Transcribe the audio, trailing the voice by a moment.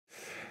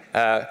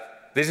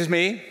This is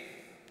me,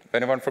 if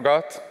anyone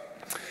forgot.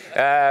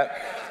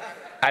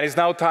 And it's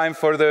now time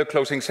for the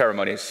closing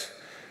ceremonies.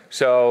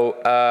 So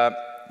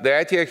the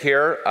idea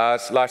here,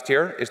 as last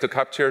year, is to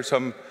capture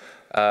some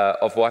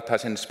of what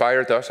has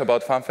inspired us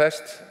about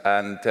Fanfest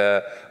and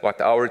what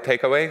our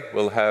takeaway.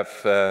 We'll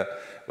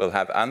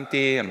have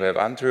Andy and we have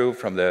Andrew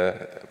from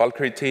the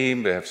Valkyrie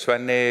team, we have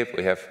Svenni,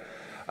 we have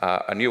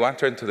a new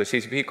entrant to the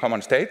CCP come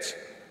on stage.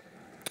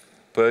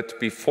 But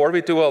before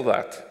we do all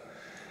that,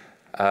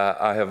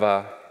 I have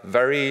a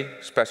very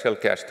special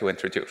guest to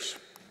introduce.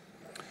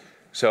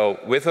 So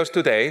with us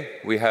today,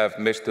 we have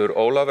Mr.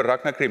 Olafur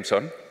Ragnar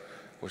Grimsson,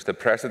 who's the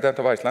President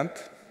of Iceland.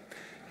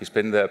 He's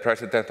been the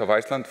President of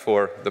Iceland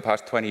for the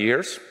past 20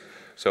 years.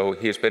 So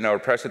he's been our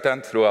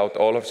President throughout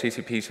all of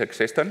CCP's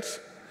existence.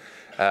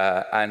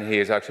 And he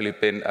has actually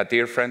been a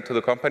dear friend to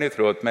the company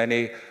throughout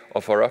many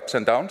of our ups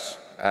and downs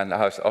and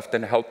has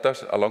often helped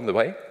us along the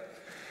way.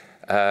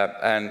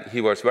 And he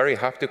was very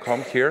happy to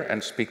come here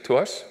and speak to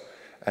us.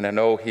 And I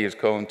know he is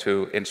going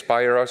to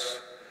inspire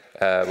us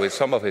with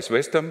some of his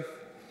wisdom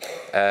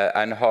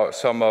and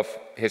some of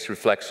his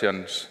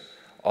reflections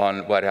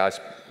on what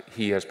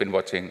he has been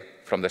watching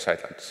from the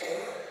sidelines.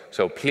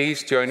 So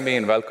please join me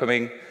in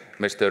welcoming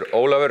Mr.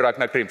 Olafur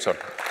Ragnar Grimsson.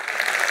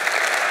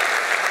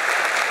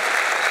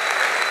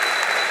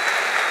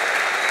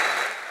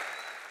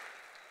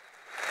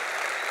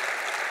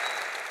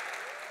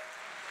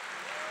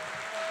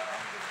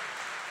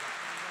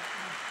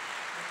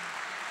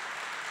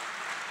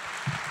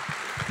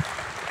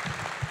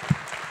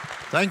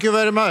 Thank you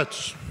very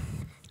much.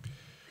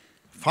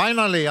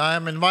 Finally, I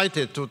am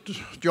invited to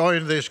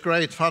join this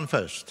great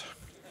Fanfest.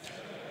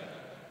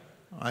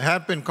 I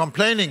have been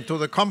complaining to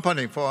the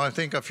company for, I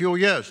think, a few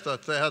years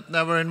that they had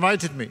never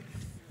invited me.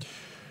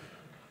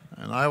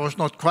 And I was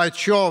not quite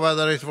sure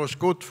whether it was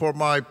good for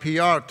my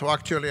PR to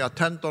actually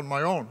attend on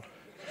my own.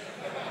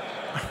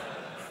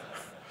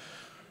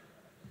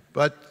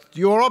 But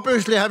you are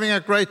obviously having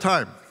a great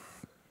time.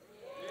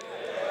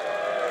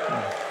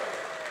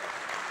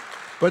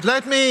 But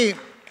let me,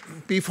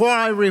 before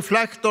I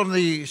reflect on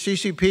the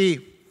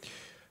CCP,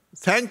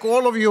 thank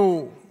all of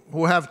you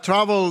who have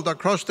traveled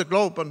across the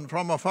globe and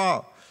from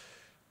afar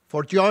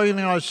for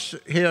joining us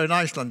here in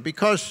Iceland,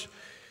 because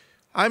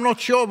I'm not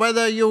sure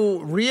whether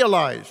you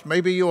realize,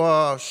 maybe you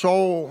are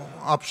so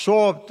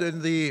absorbed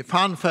in the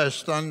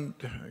Fanfest and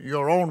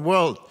your own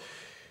world,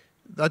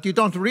 that you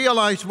don't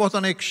realize what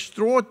an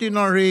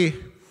extraordinary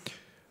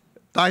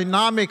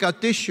dynamic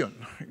addition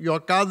your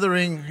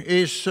gathering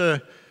is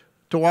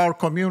to our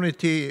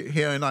community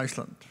here in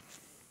Iceland.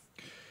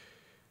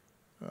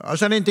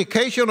 As an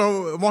indication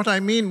of what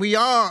I mean, we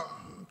are,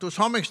 to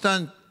some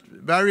extent,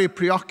 very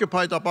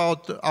preoccupied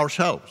about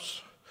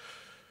ourselves.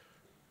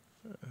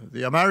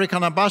 The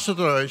American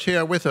ambassador is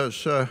here with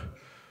us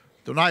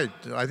tonight.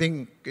 I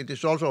think it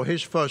is also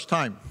his first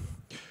time.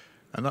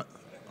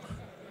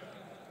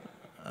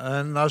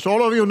 And as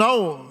all of you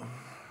know,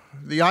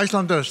 the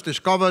Icelanders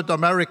discovered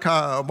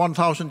America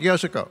 1,000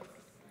 years ago.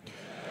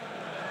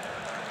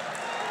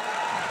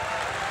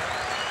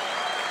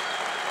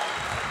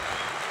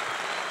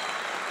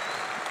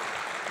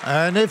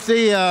 And if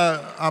the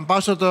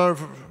ambassador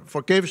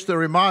forgives the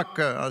remark,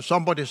 as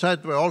somebody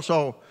said, we're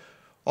also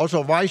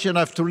wise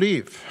enough to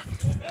leave.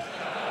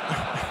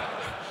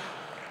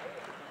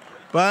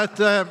 But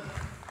the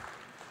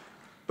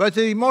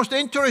most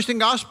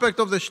interesting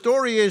aspect of the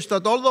story is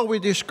that although we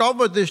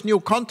discovered this new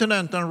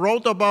continent and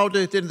wrote about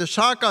it in the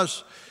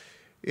sagas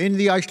in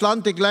the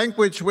Icelandic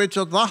language, which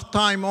at that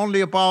time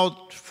only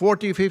about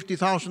 40,000,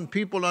 50,000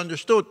 people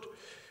understood,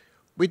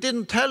 we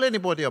didn't tell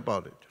anybody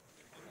about it.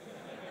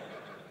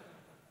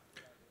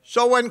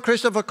 So when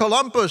Christopher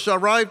Columbus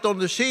arrived on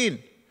the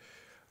scene,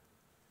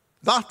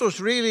 that was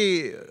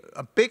really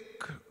a big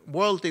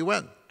world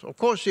event. Of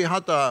course, he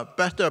had a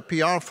better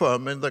PR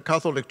firm in the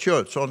Catholic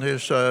Church on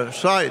his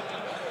side.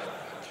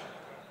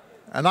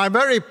 And I'm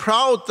very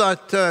proud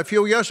that a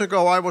few years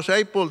ago I was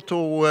able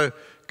to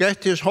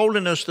get His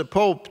Holiness the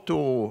Pope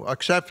to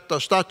accept a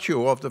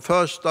statue of the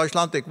first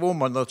Icelandic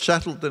woman that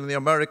settled in the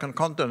American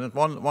continent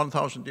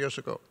 1,000 years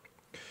ago.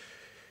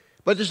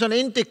 But it's an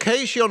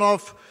indication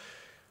of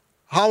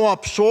how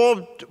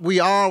absorbed we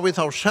are with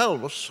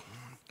ourselves,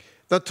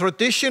 that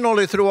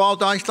traditionally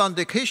throughout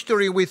Icelandic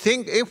history, we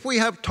think if we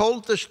have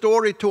told the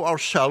story to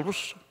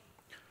ourselves,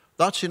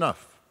 that's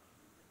enough.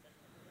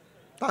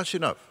 That's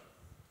enough.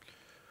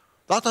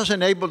 That has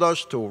enabled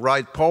us to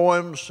write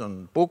poems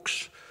and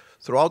books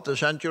throughout the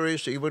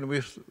centuries, even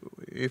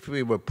if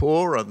we were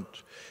poor. And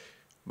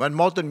when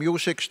modern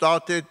music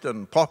started,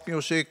 and pop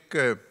music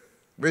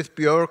with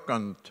Björk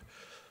and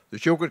the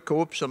Sugar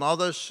Cubes and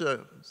others,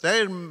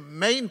 their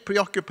main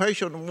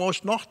preoccupation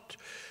was not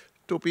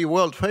to be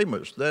world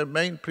famous. Their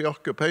main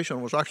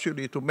preoccupation was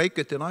actually to make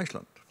it in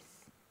Iceland.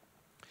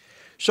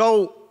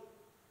 So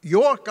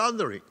your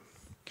gathering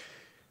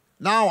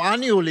now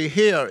annually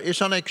here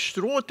is an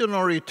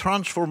extraordinary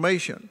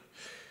transformation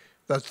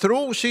that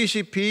through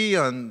CCP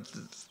and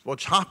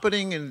what's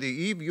happening in the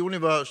EVE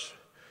universe,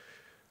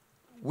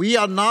 we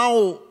are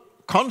now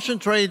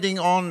concentrating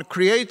on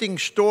creating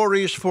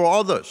stories for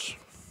others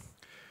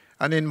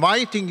and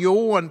inviting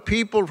you and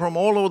people from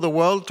all over the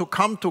world to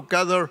come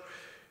together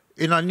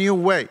in a new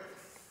way,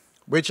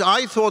 which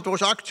I thought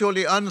was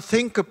actually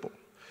unthinkable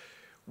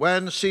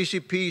when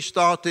CCP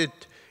started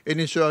in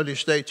its early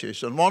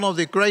stages. And one of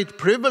the great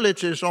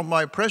privileges of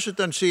my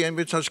presidency, and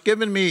which has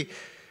given me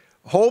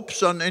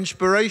hopes and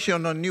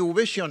inspiration and new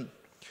vision,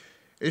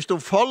 is to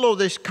follow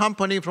this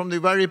company from the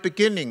very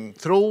beginning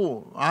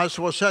through, as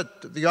was said,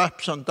 the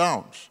ups and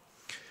downs.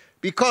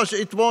 Because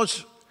it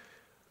was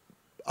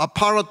a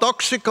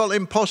paradoxical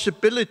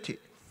impossibility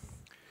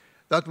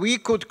that we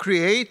could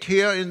create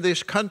here in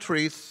this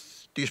country,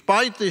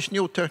 despite this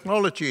new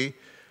technology,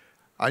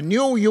 a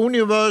new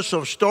universe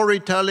of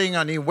storytelling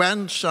and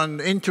events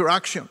and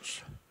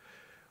interactions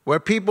where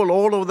people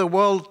all over the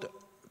world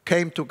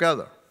came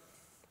together.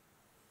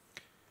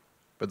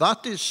 But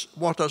that is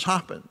what has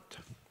happened.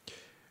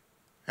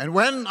 And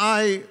when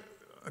I,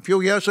 a few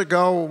years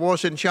ago,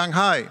 was in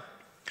Shanghai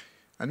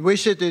and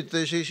visited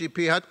the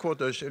CCP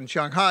headquarters in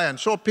Shanghai and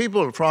saw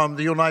people from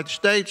the United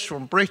States,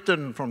 from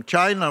Britain, from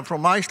China,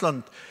 from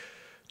Iceland,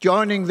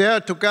 joining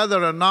there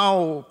together and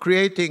now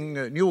creating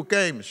new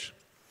games,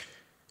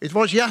 it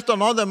was yet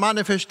another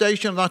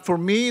manifestation that for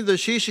me, the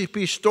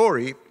CCP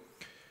story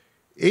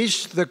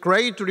is the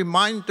great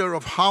reminder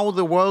of how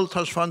the world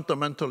has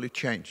fundamentally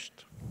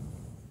changed.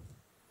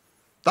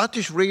 That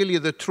is really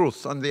the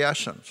truth and the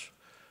essence,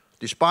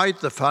 despite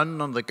the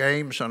fun and the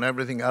games and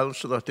everything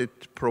else that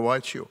it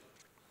provides you.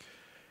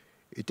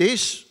 It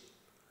is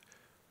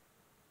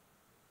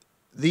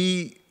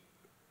the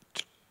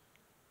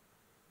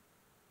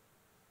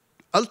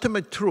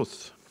ultimate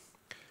truth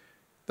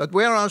that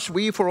whereas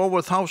we for over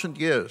 1,000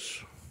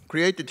 years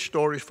created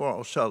stories for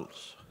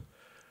ourselves,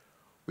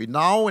 we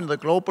now in the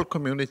global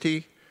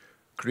community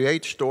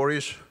create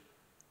stories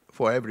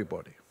for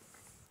everybody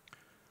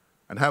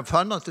and have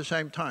fun at the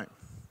same time,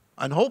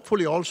 and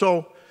hopefully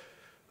also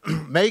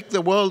make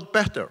the world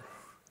better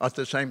at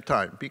the same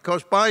time.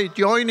 Because by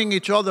joining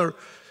each other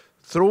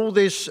through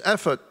this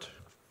effort,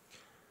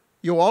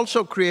 you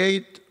also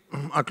create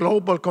a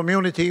global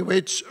community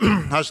which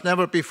has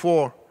never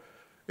before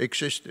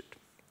existed.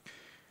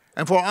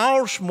 And for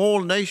our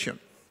small nation,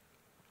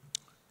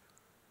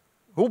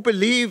 who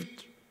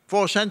believed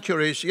for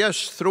centuries,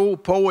 yes, through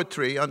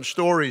poetry and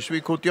stories,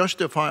 we could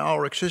justify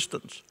our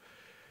existence,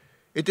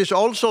 it is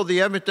also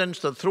the evidence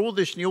that through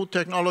this new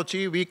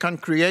technology, we can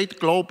create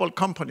global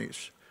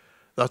companies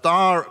that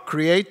are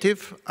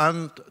creative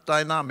and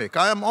dynamic.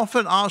 I am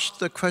often asked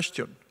the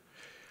question,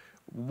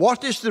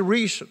 what is the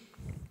reason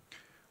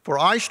for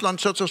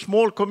Iceland, such a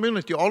small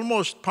community,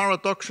 almost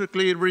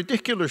paradoxically,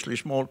 ridiculously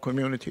small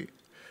community,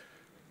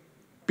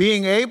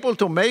 being able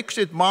to make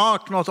its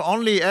mark not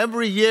only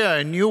every year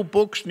in new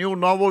books, new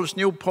novels,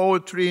 new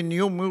poetry,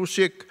 new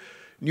music,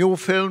 new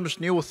films,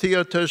 new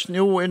theaters,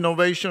 new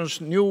innovations,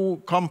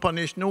 new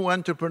companies, new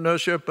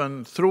entrepreneurship,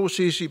 and through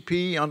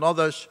CCP and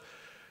others,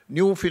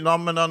 new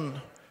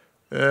phenomenon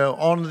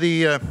on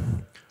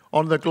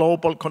the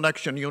global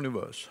connection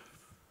universe.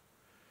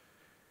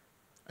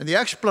 And the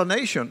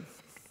explanation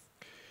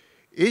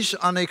is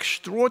an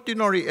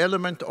extraordinary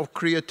element of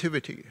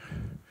creativity,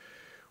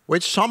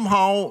 which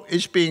somehow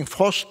is being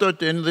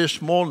fostered in this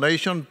small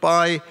nation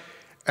by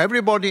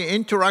everybody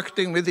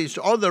interacting with each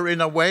other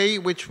in a way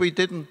which we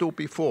didn't do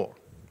before.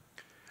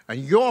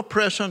 And your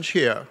presence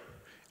here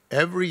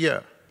every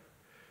year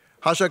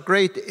has a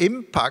great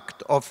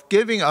impact of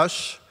giving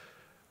us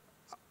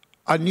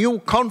a new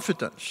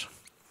confidence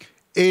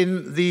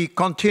in the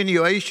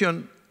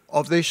continuation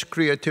of this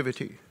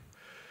creativity.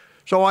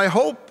 So I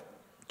hope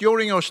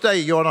during your stay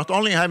you're not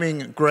only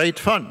having great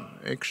fun,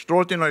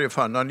 extraordinary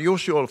fun,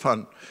 unusual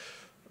fun,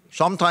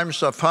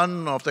 sometimes a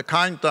fun of the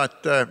kind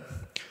that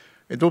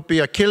it would be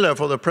a killer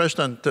for the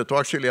president to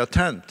actually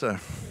attend.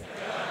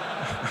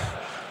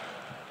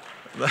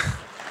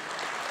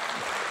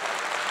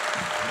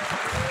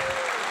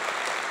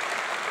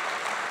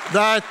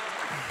 That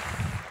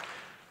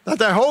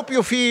I hope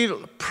you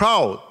feel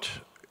proud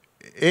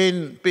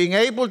in being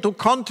able to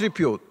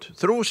contribute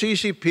through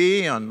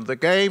CCP and the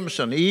games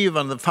and EVE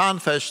and the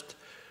Fanfest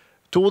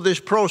to this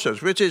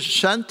process, which is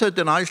centered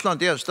in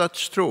Iceland, yes,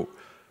 that's true,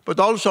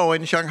 but also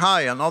in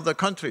Shanghai and other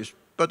countries,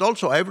 but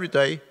also every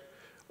day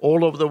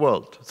all over the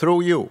world,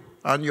 through you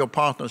and your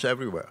partners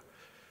everywhere.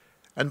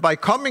 And by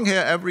coming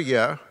here every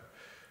year,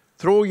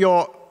 through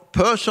your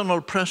personal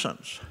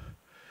presence,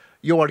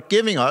 you are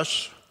giving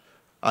us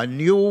a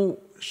new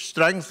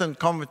strength and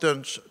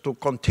confidence to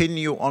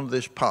continue on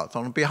this path.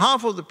 On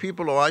behalf of the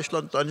people of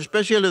Iceland, and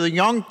especially the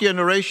young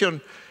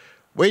generation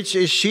which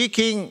is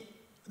seeking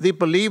the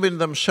belief in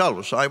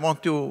themselves, I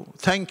want to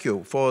thank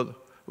you for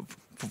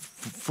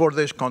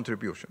this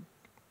contribution.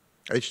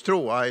 It's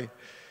true, I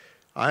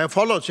have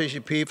followed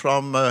CCP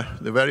from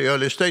the very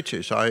early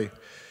stages. I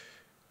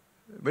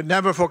will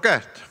never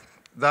forget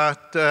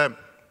that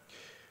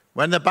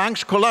when the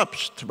banks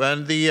collapsed,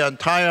 when the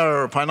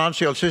entire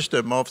financial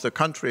system of the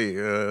country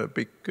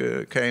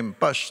became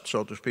bust,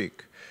 so to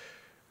speak,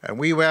 And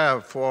we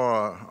were,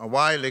 for a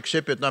while,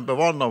 exhibit number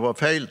one of a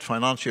failed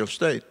financial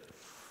state.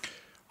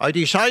 I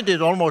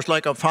decided, almost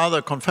like a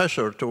father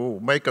confessor, to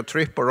make a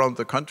trip around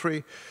the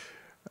country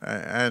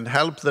and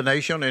help the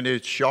nation in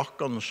its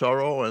shock and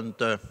sorrow. And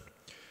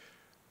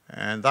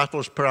that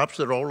was perhaps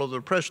the role of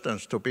the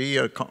presidents, to be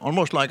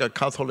almost like a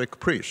Catholic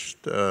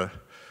priest, a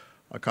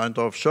kind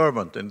of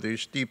servant in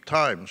these deep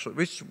times,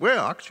 which were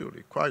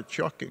actually quite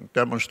shocking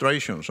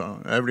demonstrations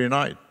every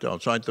night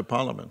outside the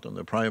parliament and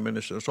the prime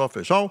minister's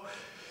office. So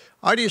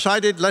I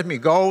decided, let me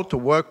go to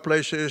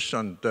workplaces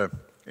and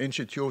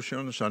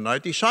institutions, and I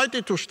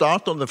decided to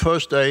start on the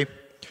first day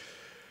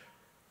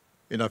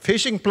in a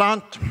fishing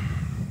plant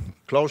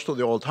close to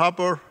the old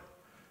harbor,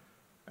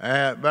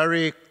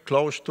 very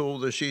close to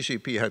the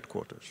CCP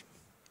headquarters,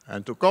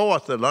 and to go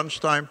at the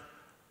lunchtime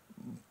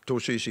to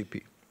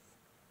CCP.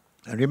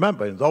 And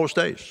remember, in those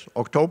days,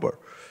 October,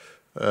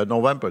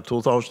 November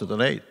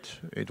 2008,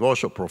 it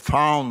was a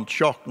profound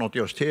shock, not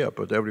just here,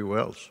 but everywhere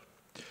else.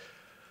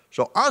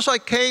 So as I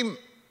came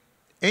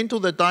into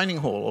the dining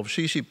hall of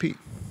CCP,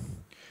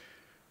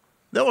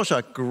 there was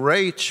a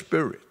great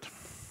spirit.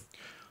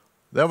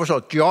 There was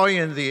a joy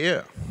in the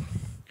air.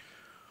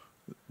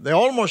 They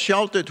almost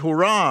shouted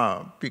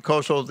hurrah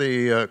because of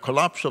the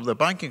collapse of the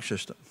banking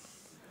system.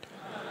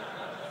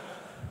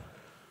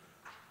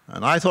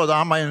 And I thought,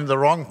 am I in the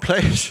wrong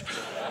place?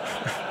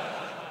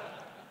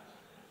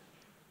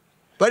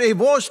 But it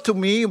was, to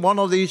me, one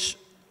of these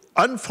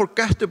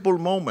unforgettable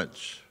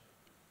moments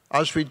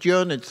as we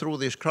journeyed through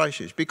this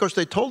crisis, because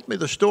they told me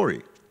the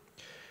story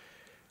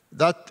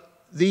that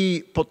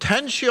the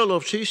potential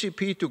of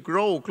CCP to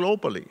grow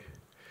globally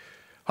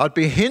had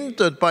been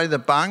hindered by the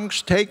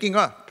banks taking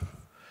up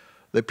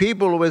the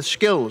people with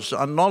skills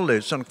and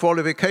knowledge and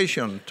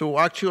qualification to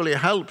actually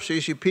help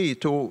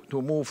CCP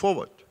to move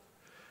forward.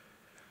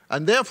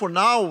 And therefore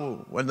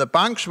now, when the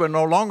banks were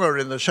no longer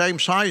in the same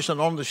size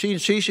and on the scene,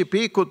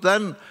 CCP could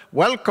then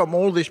welcome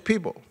all these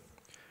people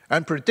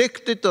and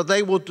predicted that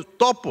they would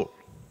double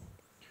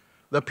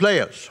the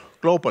players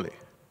globally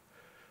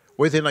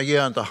within a year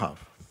and a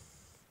half.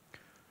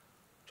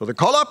 So the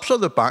collapse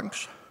of the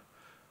banks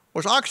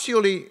was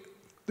actually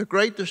the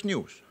greatest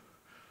news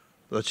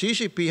that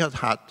CCP had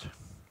had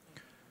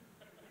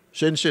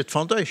since its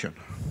foundation.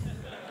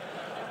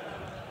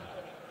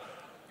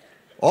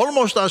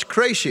 Almost as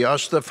crazy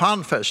as the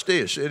Fanfest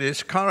is in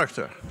its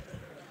character.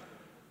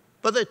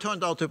 But they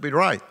turned out to be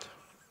right.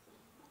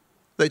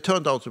 They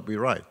turned out to be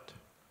right.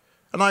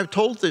 And I've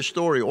told this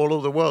story all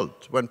over the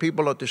world when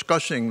people are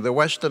discussing the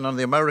Western and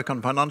the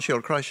American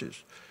financial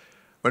crisis,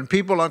 when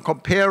people are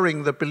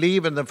comparing the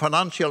belief in the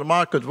financial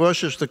market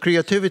versus the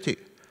creativity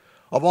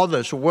of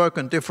others who work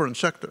in different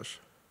sectors.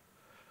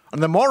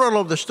 And the moral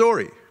of the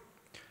story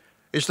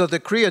is that the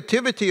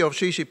creativity of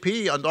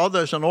CCP and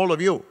others and all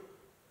of you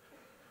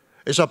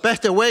is a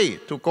better way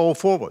to go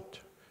forward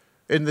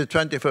in the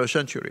 21st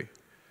century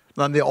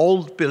than the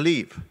old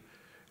belief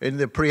in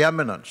the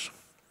preeminence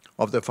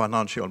of the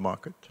financial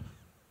market.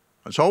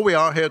 And so we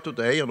are here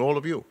today, and all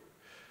of you,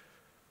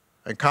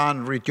 and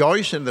can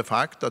rejoice in the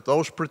fact that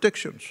those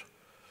predictions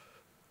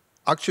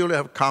actually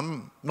have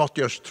come not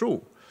just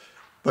true,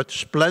 but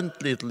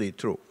splendidly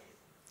true,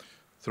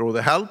 through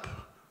the help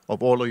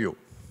of all of you.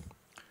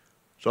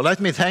 So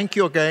let me thank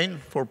you again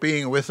for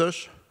being with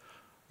us.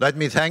 Let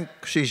me thank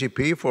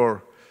CCP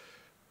for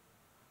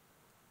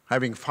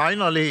having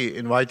finally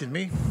invited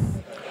me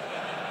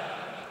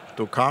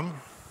to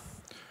come.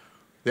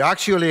 They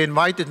actually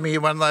invited me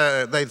when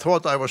they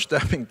thought I was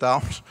stepping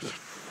down.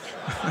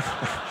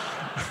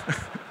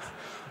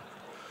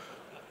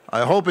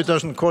 I hope it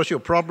doesn't cause you a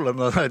problem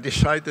that I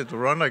decided to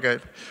run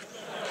again.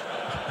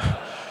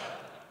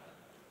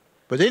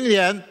 But in the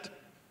end,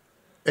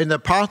 in the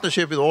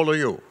partnership with all of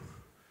you,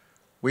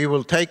 we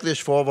will take this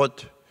forward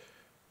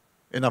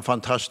in a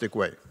fantastic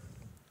way.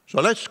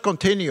 So let's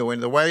continue in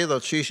the way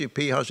that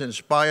CCP has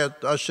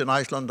inspired us in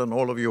Iceland and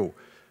all of you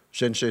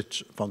since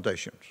its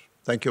foundations.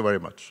 Thank you very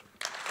much.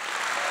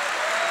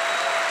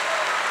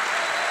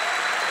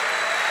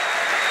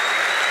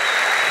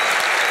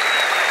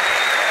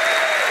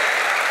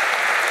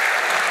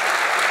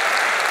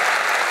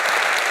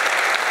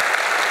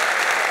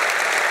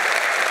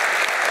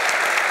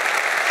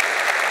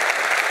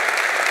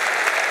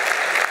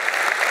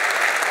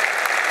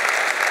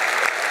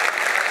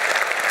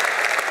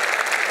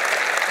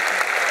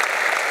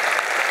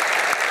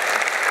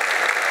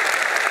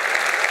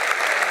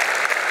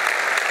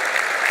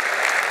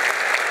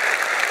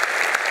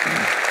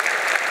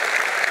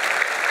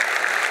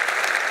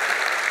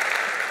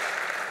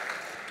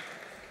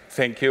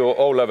 Thank you,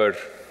 Olafur.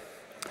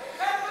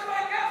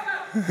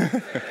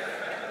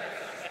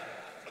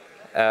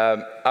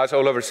 As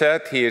Olafur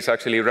said, he is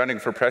actually running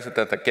for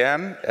president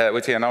again,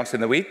 which he announced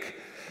in the week.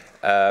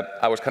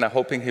 I was kind of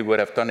hoping he would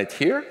have done it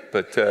here,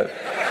 but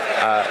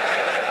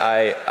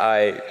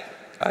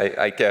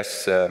I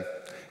guess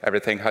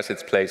everything has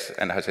its place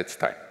and has its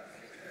time.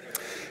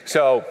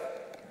 So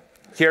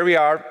here we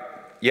are,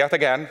 yet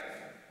again,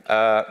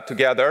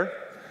 together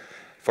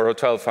for our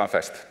 12th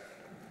Fanfest.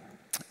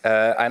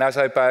 And as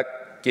I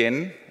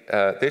begin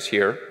this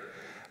year,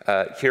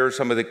 here are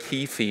some of the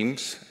key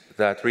themes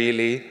that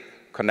really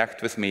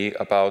connect with me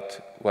about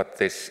what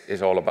this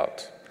is all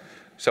about.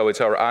 So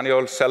it's our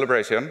annual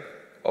celebration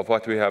of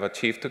what we have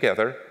achieved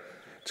together.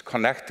 It's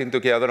connecting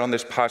together on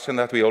this passion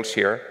that we all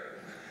share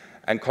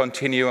and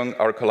continuing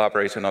our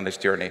collaboration on this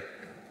journey.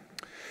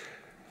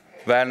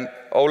 When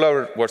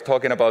Olafur was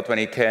talking about when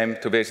he came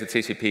to visit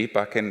CCP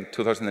back in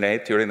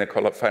 2008 during the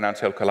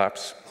financial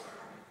collapse,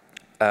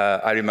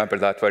 I remember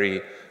that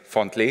very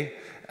fondly,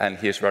 and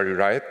he is very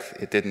right.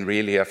 It didn't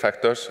really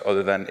affect us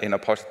other than in a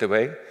positive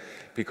way,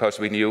 because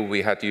we knew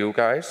we had you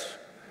guys,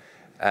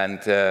 and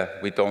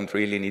we don't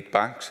really need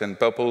banks and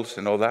bubbles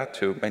and all that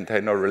to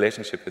maintain our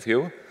relationship with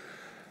you.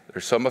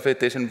 There's some of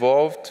it is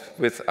involved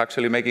with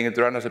actually making it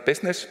run as a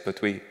business,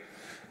 but we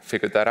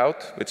figured that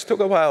out, which took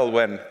a while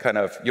when kind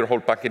of your whole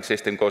banking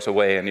system goes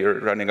away and you're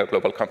running a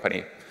global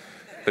company.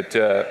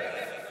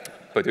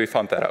 But we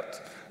found that out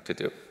to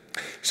do.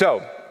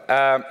 So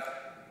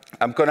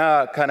I'm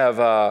gonna kind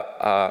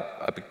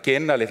of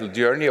begin a little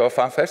journey of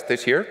Fanfest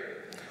this year.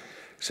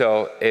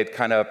 So it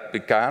kind of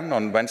began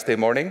on Wednesday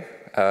morning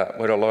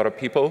with a lot of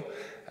people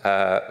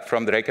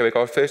from the Reykjavik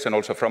office and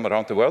also from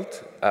around the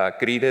world,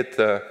 greeted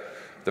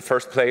the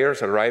first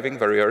players arriving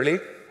very early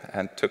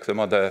and took them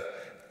on the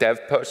dev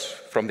bus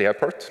from the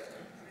airport.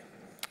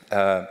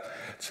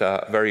 It's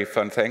a very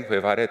fun thing.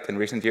 We've had it in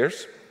recent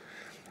years.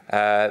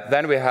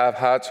 Then we have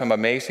had some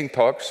amazing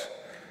talks.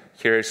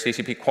 Here is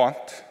CCP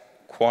Quant,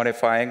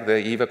 quantifying the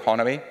EVE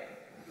economy,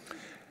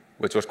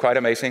 which was quite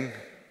amazing.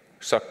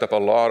 Sucked up a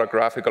lot of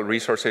graphical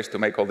resources to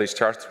make all these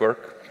charts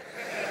work.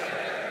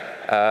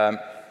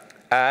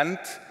 And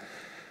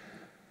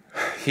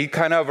he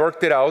kind of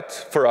worked it out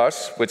for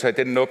us, which I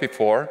didn't know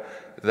before,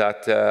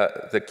 that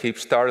the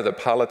Keepstar, the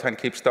Palatine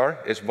Keepstar,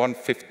 is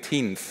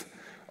 1/15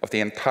 of the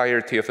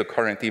entirety of the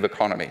current EVE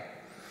economy.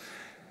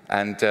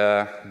 And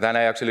then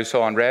I actually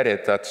saw on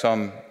Reddit that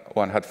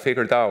someone had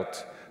figured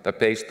out that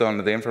based on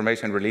the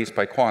information released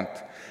by Quant,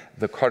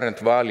 the current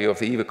value of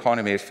the EVE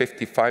economy is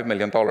 $55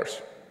 million.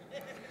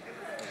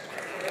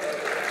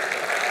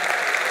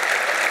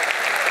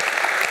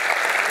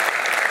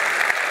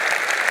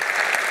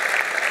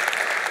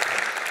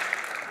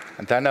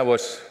 And then I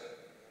was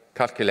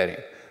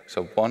calculating.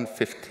 So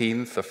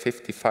 1/15 of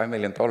 $55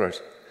 million.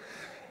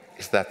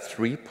 Is that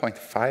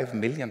 $3.5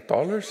 million?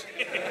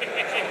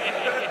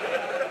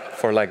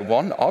 For like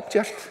one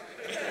object?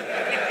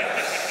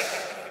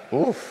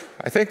 Oof,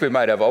 I think we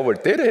might have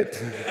overdid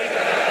it.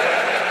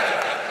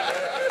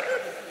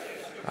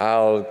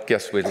 I'll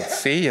guess we'll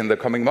see in the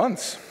coming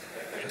months.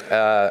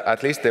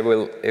 At least they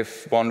will,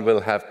 if one will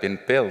have been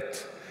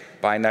built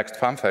by next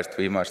Fanfest,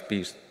 we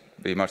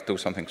must do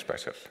something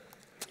special.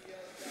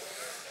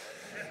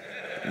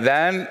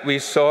 Then we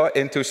saw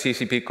into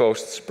CCP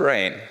Ghost's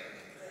brain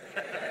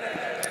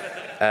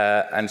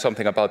and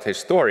something about his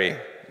story,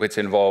 which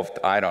involved,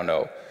 I don't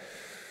know,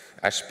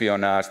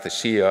 espionage, the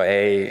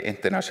CIA,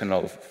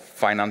 international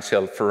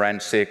financial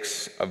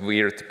forensics, a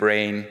weird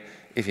brain.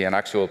 Is he an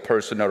actual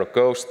person or a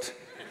ghost?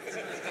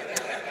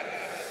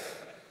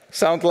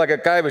 Sounds like a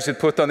guy we should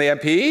put on the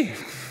MPE.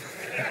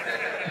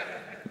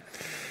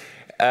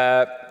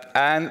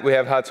 And we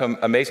have had some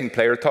amazing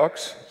player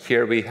talks.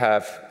 Here we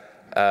have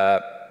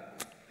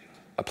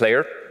a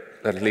player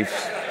that lives.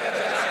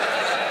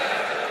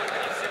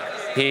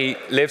 He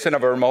lives in a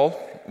wormhole,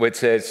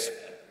 which is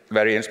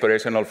very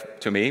inspirational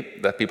to me,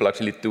 that people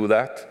actually do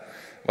that.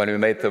 When we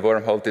made the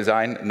wormhole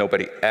design,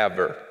 nobody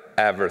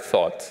ever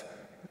thought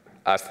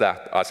as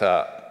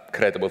a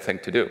credible thing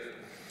to do.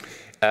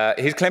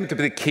 He's claimed to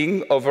be the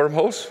king of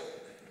wormholes,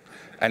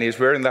 and he's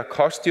wearing that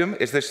costume.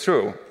 Is this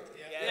true?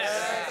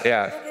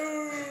 Yes.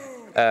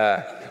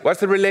 Yeah. What's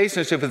the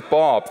relationship with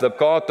Bob, the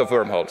god of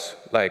wormholes?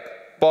 Like,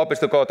 Bob is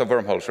the god of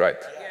wormholes, right?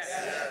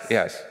 Yes.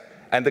 Yes.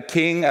 And the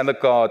king and the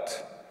god,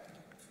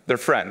 they're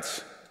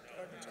friends.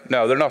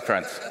 No, they're not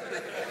friends.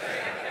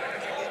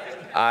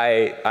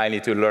 I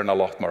need to learn a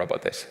lot more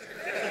about this.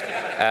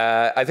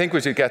 I think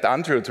we should get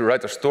Andrew to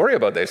write a story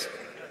about this.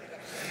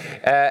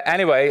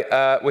 Anyway,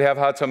 we have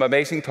had some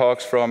amazing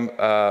talks from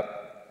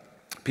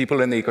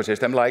people in the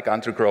ecosystem, like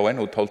Andrew Groen,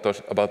 who told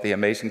us about the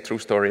amazing true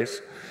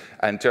stories.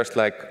 And just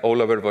like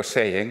Olafur was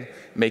saying,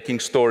 making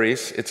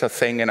stories, it's a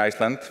thing in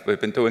Iceland. We've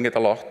been doing it a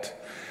lot.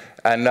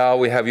 And now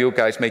we have you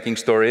guys making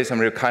stories,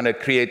 and we've kind of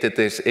created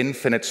this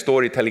infinite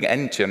storytelling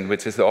engine,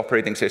 which is the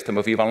operating system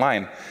of EVE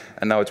Online.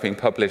 And now it's being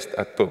published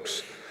at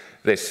books.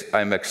 This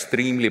I'm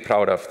extremely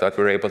proud of, that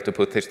we're able to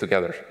put this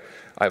together.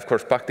 I, of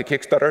course, backed the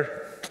Kickstarter.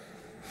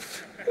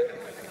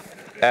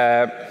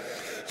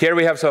 Here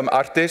we have some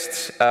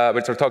artists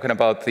which are talking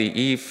about the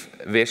EVE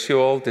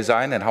visual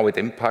design and how it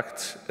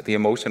impacts the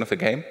emotion of the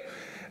game.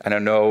 And I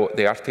know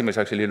the art team is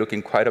actually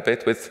looking quite a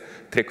bit with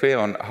Tryggvi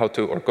on how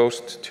to, or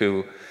Ghost,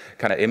 to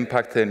kind of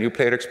impact the new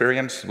player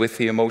experience with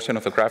the emotion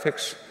of the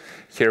graphics.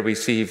 Here we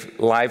see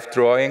live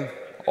drawing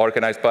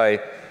organized by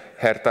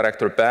Hair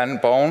Director Ben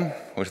Bone,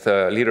 who's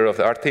the leader of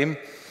the art team,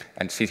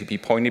 and CCP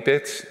Pointy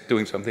Bits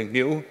doing something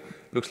new.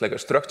 Looks like a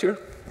structure.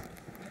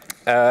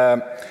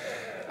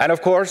 And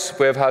of course,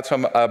 we've had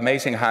some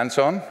amazing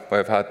hands-on.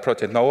 We've had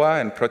Project Noah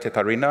and Project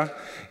Arena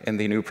in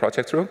the new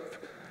project group.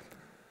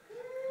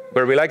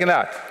 Were we liking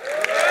that?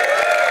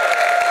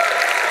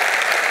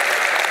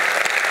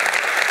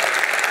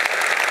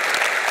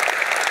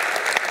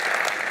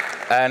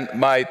 And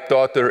my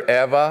daughter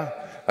Eva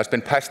has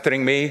been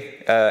pestering me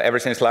ever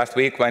since last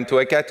week. When do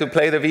I get to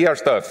play the VR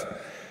stuff?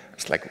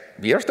 It's like,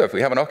 VR stuff? We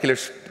have an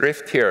Oculus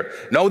Rift here.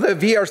 No, the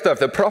VR stuff,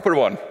 the proper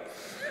one.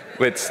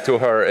 Which to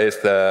her is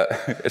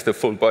the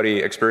full body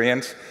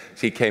experience.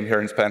 She came here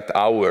and spent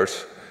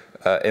hours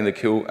in the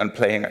queue and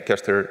playing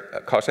against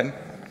her cousin.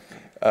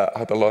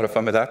 Had a lot of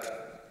fun with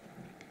that.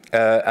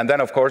 And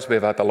then, of course,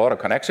 we've had a lot of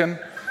connection.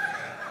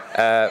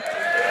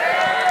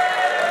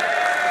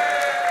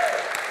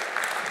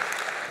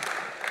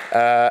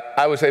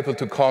 I was able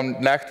to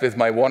connect with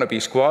my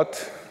wannabe squad.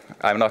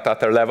 I'm not at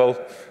their level,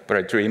 but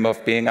I dream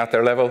of being at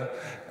their level.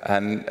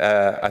 And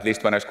at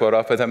least when I squad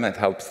up with them, it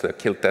helps the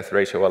kill-death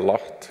ratio a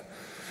lot.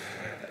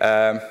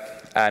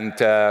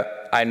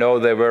 I know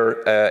they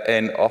were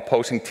in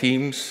opposing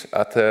teams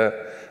at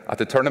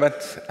the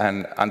tournament,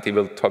 and Antti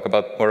will talk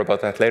more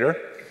about that later.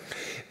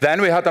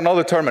 Then we had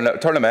another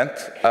tournament,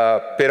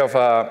 a bit of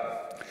a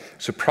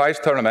surprise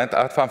tournament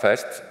at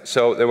Fanfest.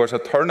 So there was a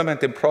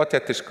tournament in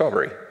Project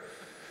Discovery.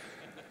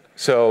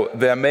 So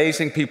the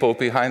amazing people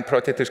behind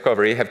Project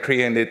Discovery have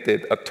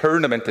created a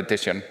tournament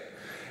edition.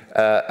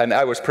 And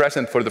I was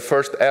present for the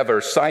first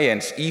ever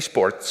Science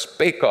Esports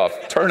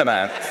Bake-Off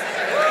tournament.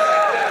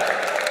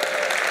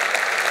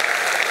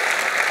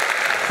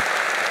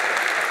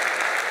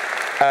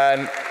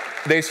 And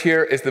this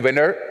here is the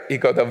winner. He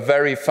got a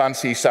very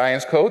fancy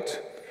science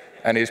coat,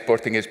 and he's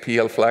sporting his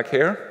PL flag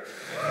here.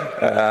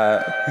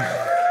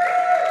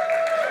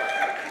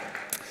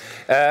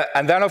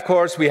 And then, of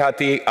course, we had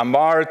the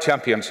Amar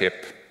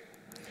Championship.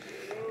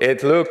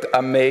 It looked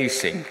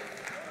amazing,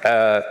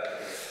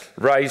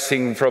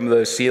 rising from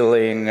the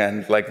ceiling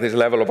and like this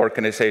level of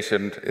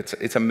organization.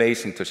 It's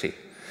amazing to see.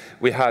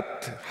 We had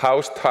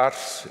House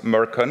Tars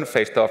Merkun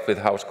faced off with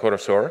House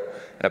Corosor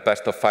in a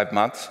best of 5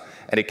 months,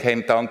 and it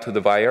came down to the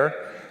wire,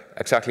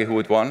 exactly who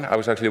had won. I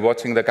was actually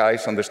watching the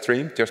guys on the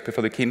stream just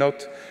before the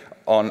keynote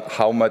on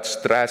how much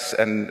stress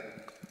and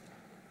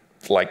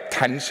like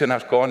tension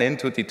has gone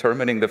into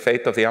determining the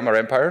fate of the Amar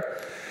Empire.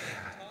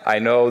 I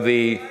know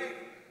the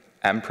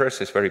Empress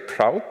is very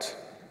proud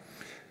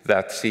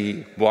that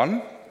she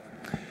won.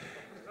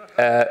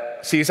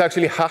 She's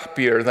actually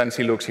happier than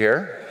she looks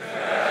here.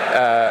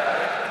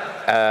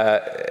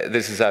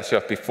 This is a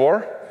shot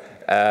before.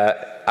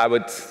 I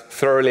would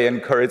thoroughly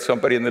encourage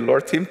somebody in the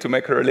lore team to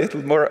make her a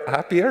little more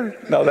happier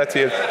now that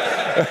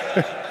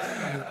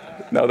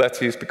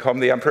she's become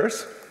the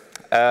Empress.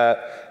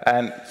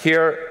 And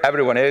here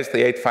everyone is,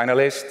 the 8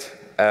 finalists.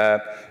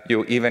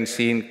 You even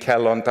seen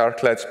Kel on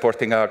Darklight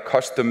sporting a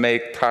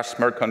custom-made Tars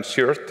Merkun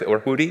shirt or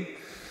hoodie.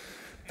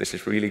 This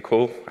is really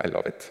cool. I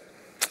love it.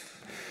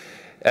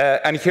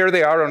 And here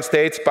they are on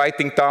stage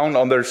biting down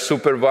on their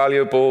super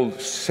valuable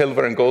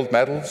silver and gold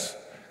medals,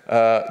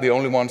 the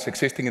only ones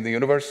existing in the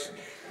universe.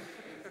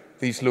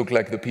 These look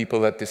like the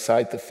people that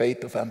decide the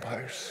fate of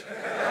empires.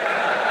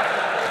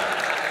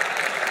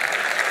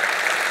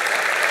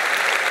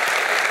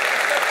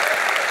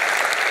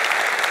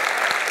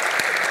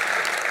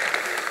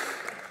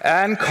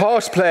 And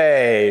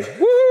cosplay.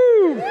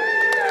 Woo!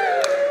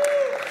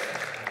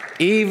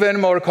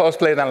 Even more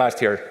cosplay than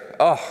last year.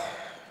 Oh,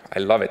 I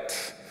love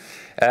it.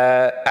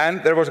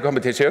 And there was a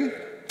competition.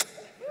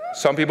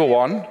 Some people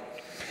won.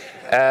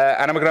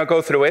 And I'm going to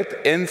go through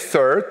it. In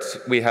third,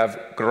 we have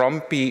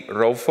Grumpy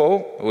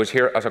Rofo, who is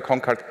here as a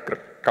Concord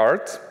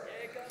guard.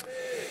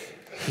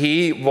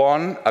 He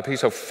won a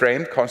piece of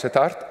framed concept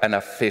art and a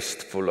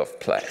fistful of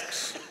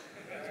plaques.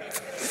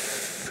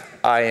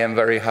 I am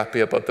very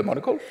happy about the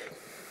monocle.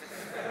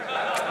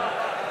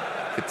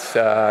 It's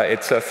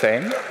a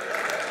thing.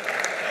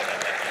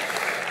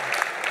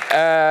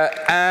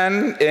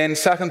 And in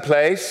second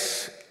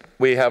place,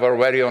 we have our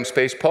very own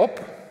Space Pop,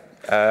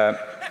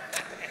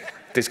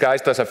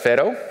 disguised as a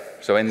pharaoh.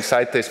 So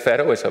inside this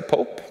pharaoh is a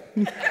pope.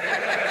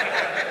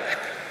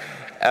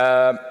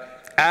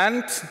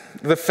 And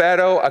the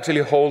pharaoh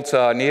actually holds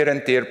a near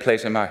and dear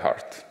place in my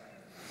heart.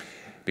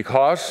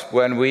 Because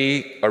when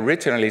we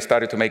originally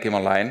started to make him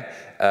online,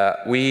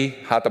 we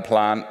had a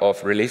plan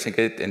of releasing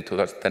it in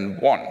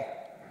 2001,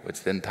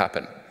 which didn't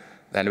happen.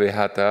 Then we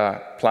had a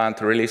plan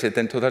to release it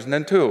in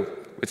 2002,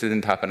 which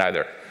didn't happen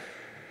either.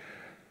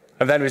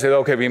 And then we said,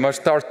 okay, we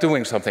must start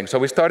doing something. So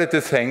we started the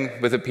thing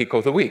with the Peak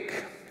of the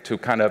Week to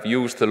kind of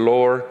use the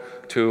lore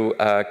to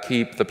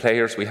keep the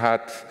players we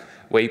had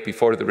way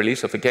before the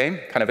release of the game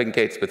kind of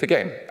engaged with the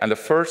game. And the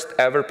first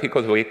ever Peak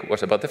of the Week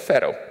was about the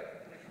pharaoh.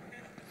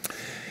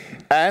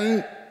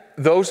 And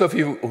those of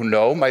you who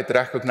know might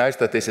recognize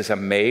that this is a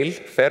male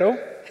pharaoh.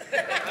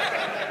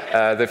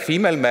 The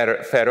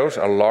female pharaohs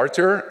are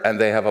larger, and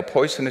they have a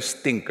poisonous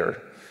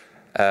stinker,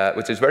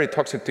 which is very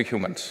toxic to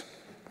humans.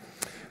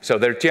 So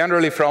they're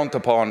generally frowned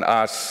upon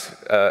as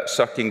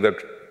sucking the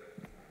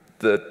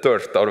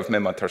dirt out of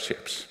Minotaur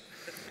ships.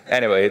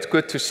 Anyway, it's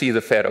good to see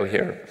the pharaoh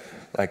here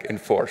like in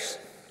force.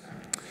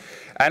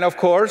 And of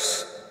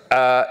course,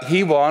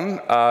 he won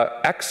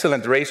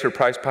excellent Razor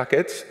prize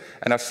package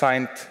and a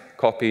signed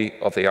copy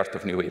of The Art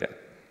of New Eden.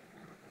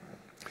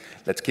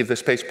 Let's give the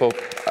Space Pope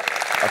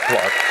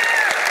applause.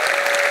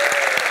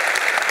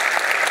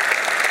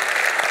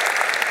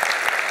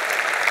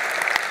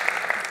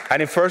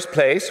 And in first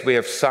place, we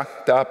have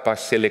Sancta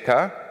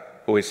Basilica,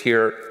 who is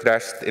here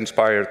dressed,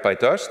 inspired by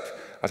dust,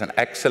 as an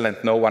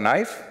excellent Nova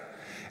knife.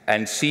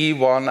 And she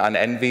won an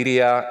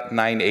NVIDIA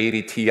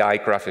 980 Ti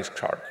graphics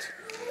card.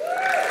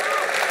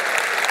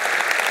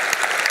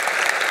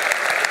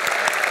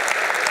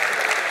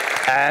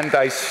 And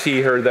I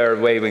see her there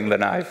waving the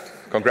knife.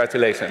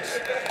 Congratulations.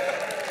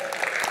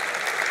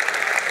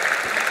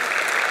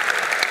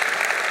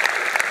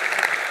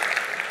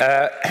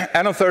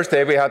 And on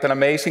Thursday, we had an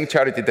amazing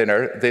charity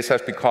dinner. This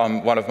has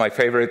become one of my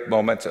favorite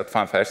moments at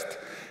Fanfest.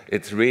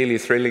 It's really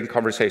thrilling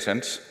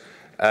conversations.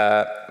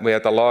 We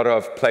had a lot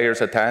of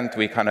players attend.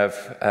 We kind of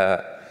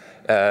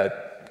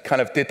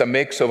did a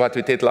mix of what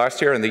we did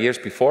last year and the years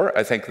before.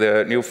 I think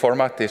the new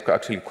format is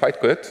actually quite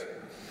good.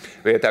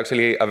 We had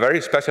actually a very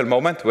special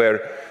moment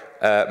where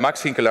Max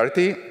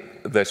Singularity,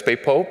 the Space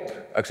Pope,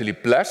 actually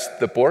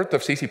blessed the board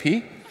of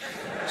CCP.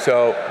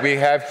 So we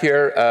have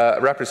here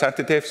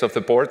representatives of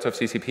the boards of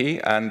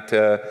CCP and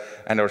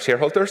our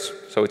shareholders.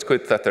 So it's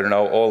good that they're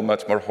now all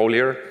much more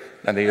holier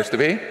than they used to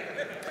be.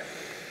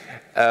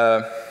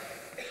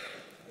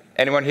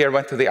 Anyone here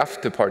went to the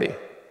after party?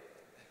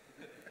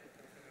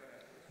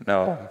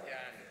 No?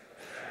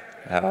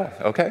 Oh,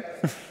 okay.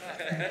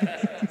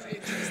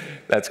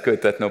 That's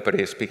good that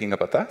nobody is speaking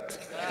about that.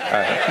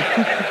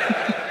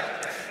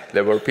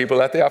 There were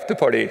people at the after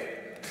party.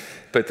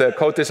 But the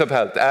code is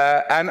upheld.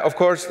 And of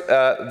course,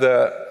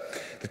 the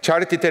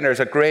charity dinner is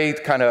a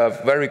great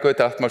very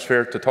good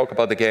atmosphere to talk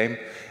about the game.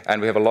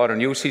 And we have a lot of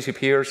new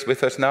CCPers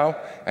with us now.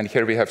 And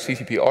here we have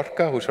CCP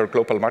Orca, who's our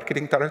global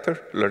marketing director,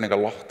 learning a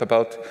lot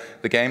about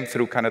the game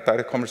through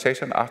direct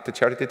conversation at the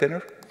charity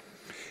dinner.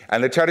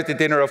 And the charity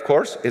dinner, of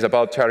course, is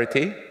about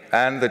charity.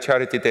 And the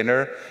charity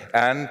dinner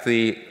and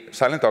the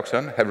silent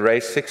auction have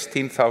raised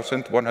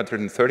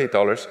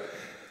 $16,130.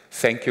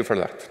 Thank you for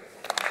that.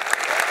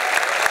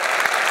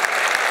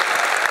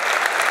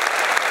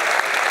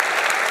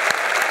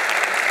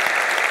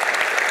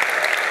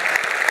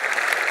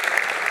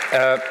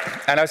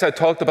 And as I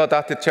talked about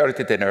at the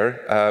charity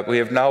dinner, we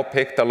have now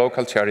picked a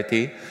local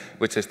charity,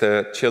 which is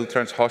the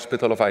Children's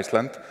Hospital of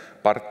Iceland,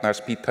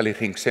 Barnaspítali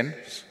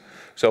Hringsins.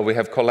 So we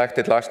have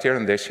collected last year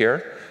and this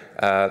year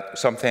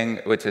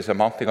something which is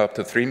amounting up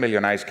to 3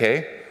 million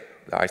ISK,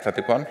 the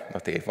Icelandic one,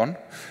 not the one.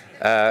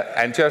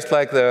 And just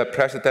like the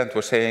president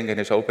was saying in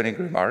his opening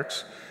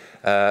remarks,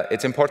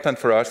 it's important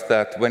for us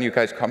that when you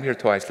guys come here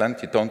to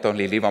Iceland, you don't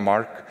only leave a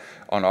mark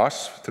on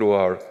us through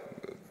our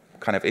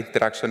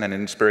interaction and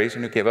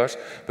inspiration you give us,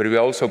 but we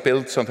also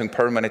build something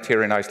permanent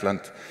here in Iceland,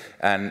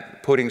 and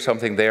putting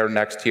something there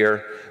next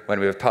year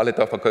when we have tallied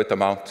up a good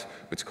amount,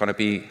 which is going to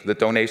be the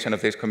donation of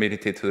this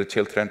community to the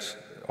Children's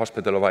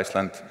Hospital of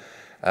Iceland,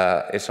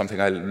 is something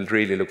I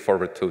really look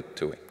forward to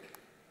doing.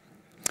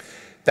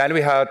 Then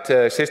we had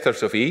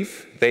Sisters of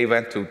Eve. They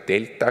went to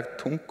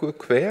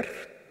Deildartunguhver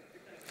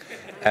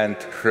and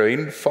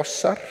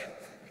Hraunfossar.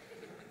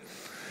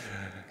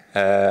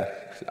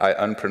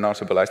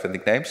 Unpronounceable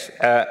Icelandic names.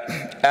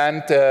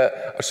 And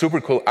a super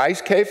cool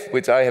ice cave,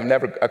 which I have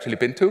never actually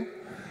been to.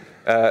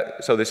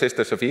 So the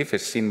Sisters of Eve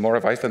has seen more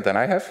of Iceland than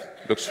I have.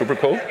 Looks super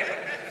cool.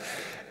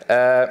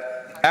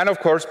 And of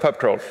course, pub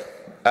crawl,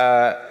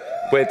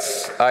 which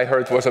I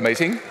heard was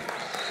amazing.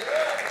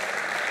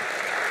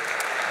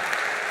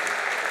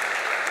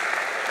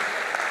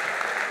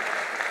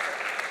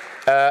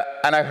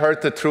 And I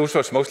heard the truce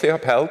was mostly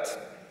upheld.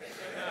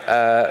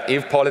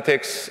 Eve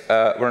politics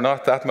were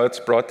not that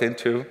much brought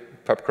into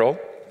pub crawl.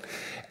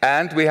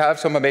 And we have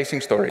some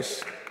amazing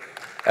stories.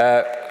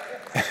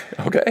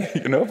 Okay,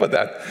 you know about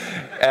that.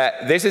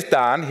 This is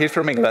Dan, he's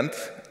from England.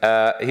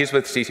 He's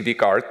with CCP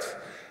Guard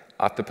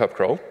at the pub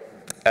crawl.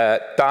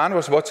 Dan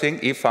was watching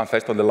Eve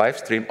Fanfest on the live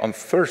stream on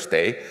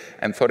Thursday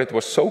and thought it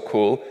was so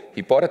cool,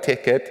 he bought a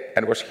ticket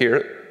and was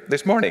here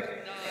this morning.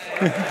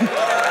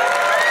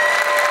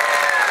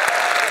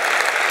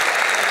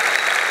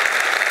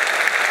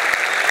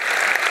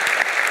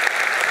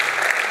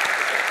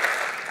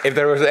 If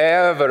there was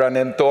ever an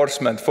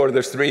endorsement for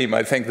the stream,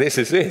 I think this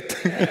is it.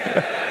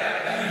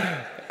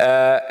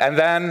 And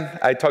then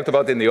I talked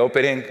about in the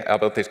opening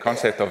about this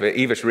concept of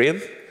Eve is real.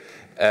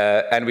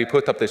 And we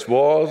put up this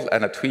wall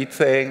and a tweet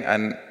thing.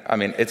 And I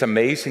mean, it's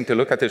amazing to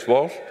look at this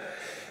wall.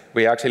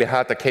 We actually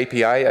had a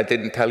KPI I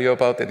didn't tell you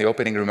about in the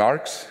opening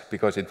remarks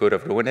because it would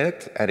have ruined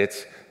it. And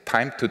it's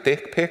time to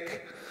dick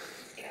pic.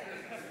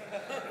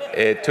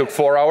 It took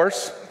 4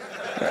 hours,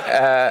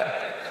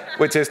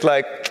 which is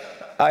like,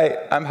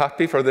 I'm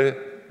happy for the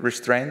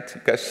restraint,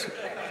 because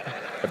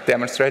I've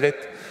demonstrated.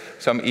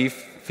 Some Eve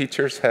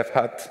features have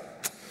had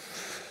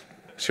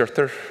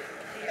shorter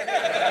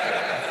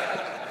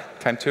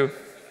time to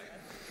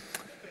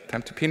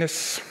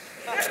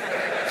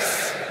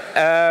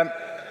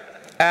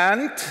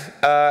And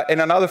in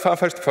another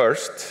Fanfest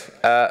first,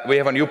 we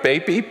have a new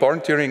baby born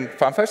during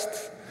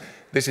Fanfest.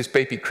 This is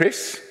baby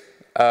Chris.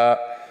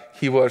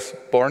 He was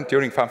born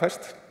during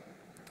Fanfest.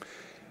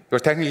 He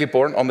was technically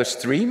born on the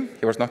stream.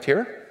 He was not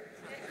here.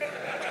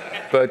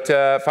 But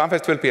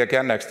Fanfest will be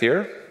again next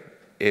year.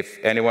 If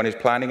anyone is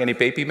planning any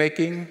baby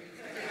making,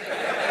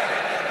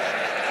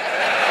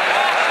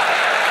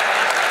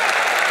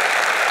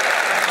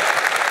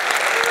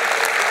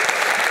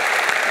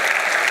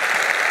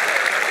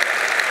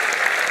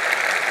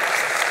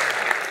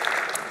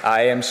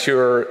 I am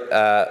sure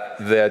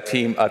the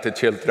team at the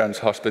Children's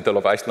Hospital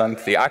of Iceland,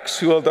 the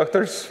actual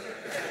doctors,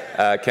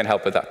 can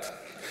help with that.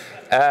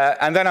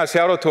 And then a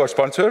shout out to our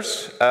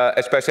sponsors,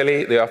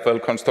 especially the Upwell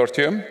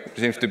Consortium,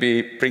 who seems to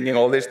be bringing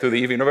all this to the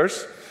EVE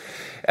universe.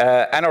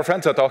 And our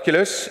friends at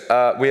Oculus.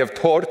 We have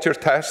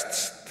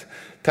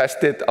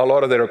tested a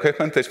lot of their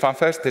equipment this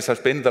Fanfest. This has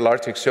been the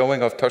largest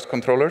showing of touch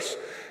controllers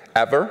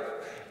ever.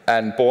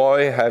 And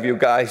boy, have you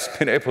guys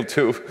been able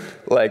to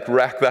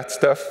rack that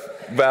stuff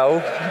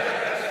well.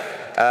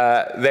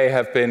 They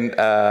have been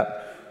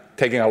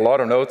taking a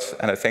lot of notes,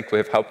 and I think we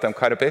have helped them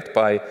quite a bit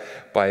by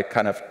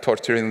kind of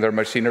torturing their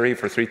machinery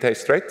for 3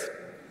 days straight.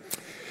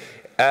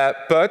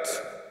 But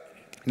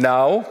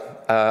now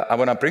I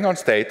want to bring on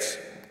stage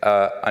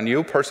a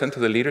new person to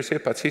the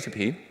leadership at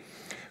CCP.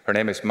 Her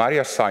name is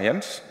Maria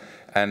Science,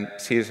 and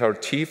she is our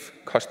Chief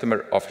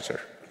Customer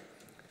Officer.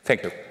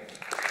 Thank you.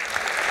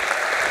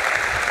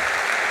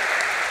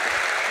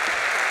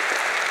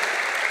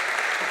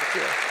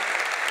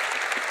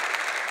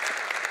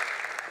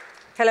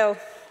 Hello.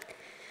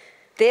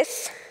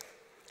 This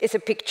is a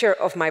picture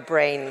of my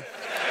brain.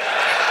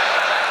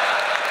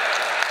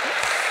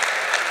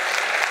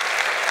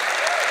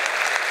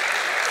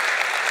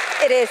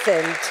 It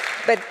isn't,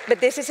 but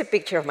this is a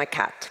picture of my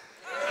cat.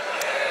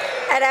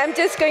 And I'm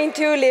just going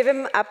to leave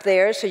him up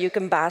there so you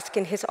can bask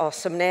in his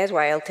awesomeness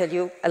while I'll tell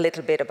you a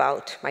little bit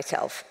about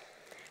myself.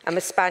 I'm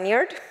a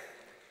Spaniard.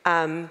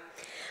 I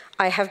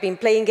have been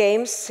playing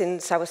games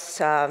since I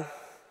was a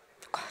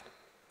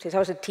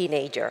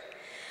teenager.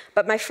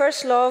 But my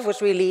first love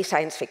was really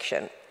science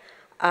fiction.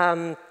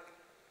 And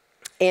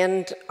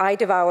I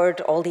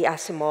devoured all the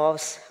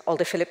Asimovs, all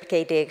the Philip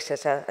K. Dicks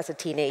as a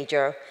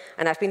teenager.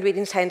 And I've been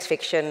reading science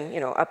fiction,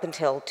 up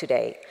until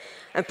today.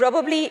 And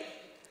probably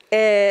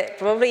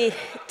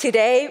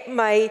today,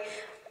 my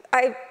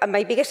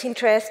biggest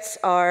interests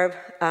are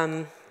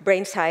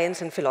brain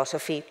science and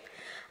philosophy.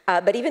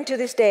 But even to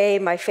this day,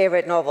 my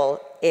favorite novel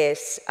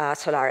is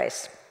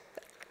Solaris.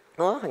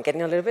 Oh, I'm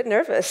getting a little bit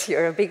nervous.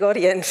 You're a big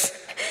audience.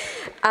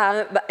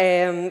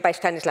 By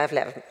Stanislav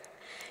Lem.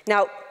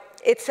 Now,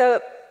 it's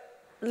a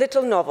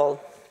little novel,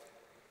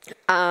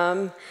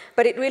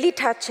 but it really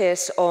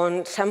touches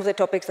on some of the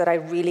topics that I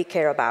really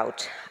care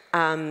about,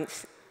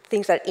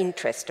 things that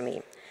interest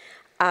me,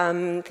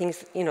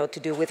 things to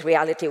do with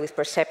reality, with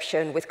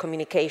perception, with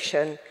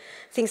communication,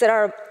 things that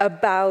are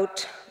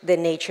about the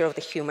nature of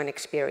the human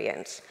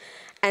experience.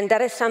 And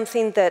that is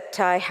something that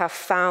I have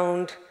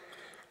found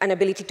an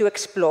ability to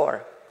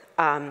explore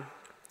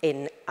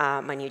in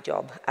my new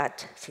job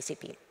at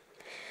CCP.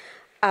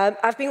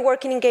 I've been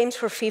working in games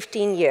for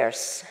 15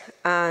 years,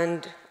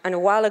 and a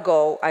while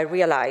ago I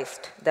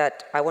realized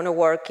that I want to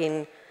work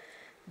in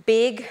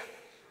big,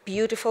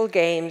 beautiful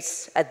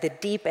games at the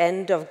deep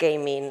end of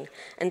gaming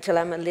until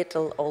I'm a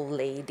little old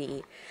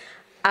lady.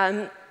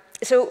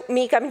 So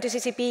me coming to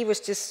CCP was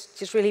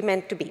just really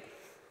meant to be.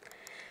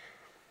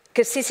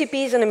 Because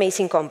CCP is an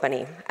amazing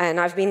company, and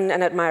I've been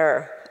an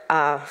admirer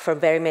for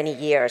very many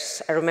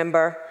years. I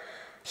remember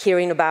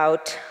hearing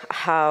about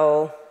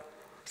how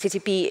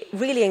CCP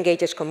really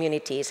engages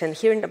communities and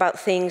hearing about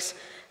things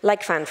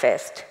like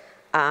Fanfest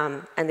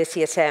and the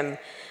CSM,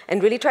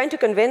 and really trying to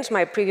convince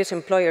my previous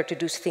employer to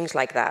do things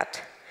like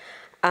that.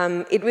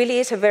 It really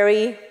is a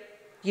very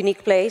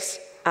unique place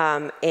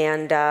and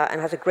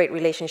has a great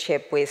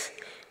relationship with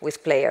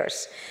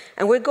players.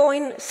 And we're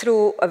going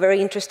through a very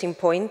interesting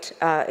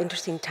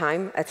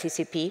time at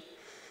CCP.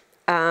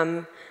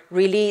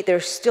 Really,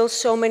 there's still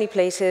so many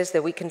places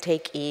that we can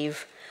take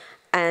EVE,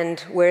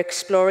 and we're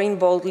exploring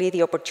boldly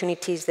the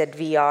opportunities that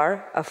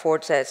VR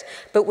affords us.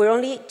 But we're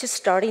only just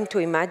starting to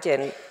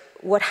imagine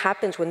what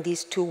happens when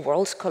these two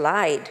worlds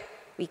collide.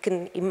 We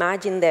can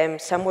imagine them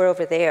somewhere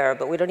over there,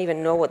 but we don't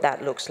even know what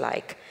that looks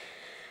like.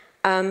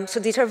 So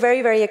these are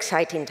very, very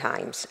exciting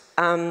times.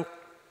 And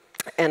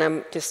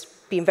I'm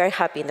just been very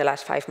happy in the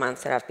last 5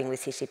 months that I've been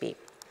with CCP.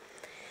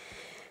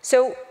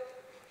 So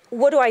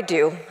what do I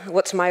do?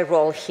 What's my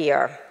role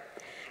here?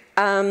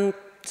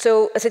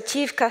 So as a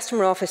Chief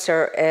Customer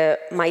Officer,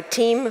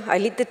 I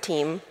lead the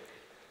team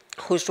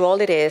whose role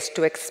it is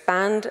to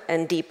expand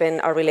and deepen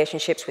our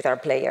relationships with our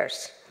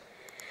players.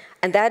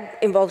 And that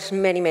involves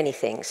many, many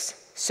things.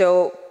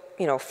 So,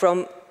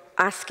 from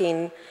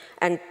asking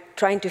and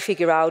trying to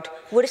figure out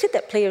what is it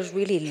that players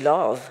really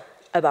love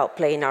about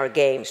playing our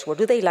games? What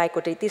do they like,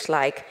 what do they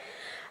dislike?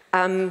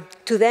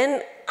 To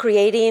then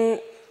creating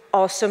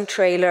awesome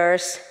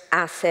trailers,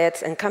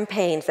 assets, and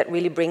campaigns that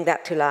really bring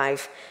that to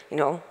life. You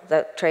know,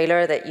 the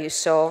trailer that you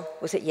saw,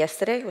 was it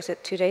yesterday? Was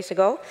it 2 days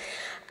ago?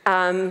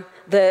 The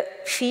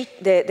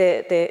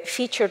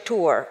feature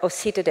tour of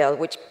Citadel,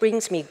 which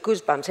brings me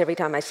goosebumps every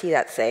time I see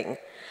that thing.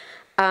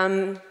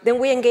 Then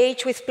we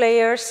engage with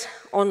players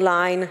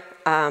online,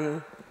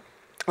 on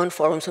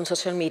forums, on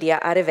social media,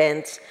 at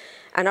events.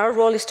 And our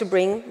role is to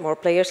bring more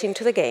players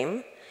into the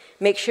game,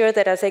 make sure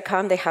that as they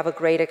come, they have a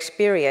great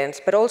experience,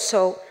 but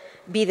also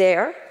be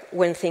there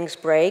when things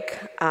break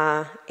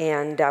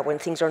and when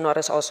things are not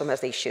as awesome as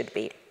they should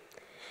be.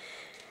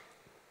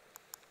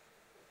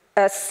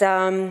 As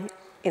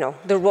you know,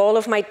 the role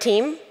of my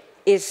team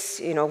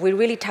is, you know, we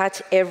really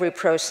touch every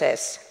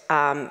process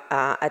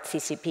at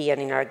CCP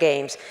and in our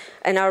games.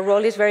 And our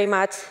role is very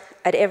much,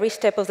 at every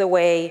step of the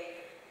way,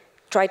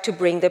 try to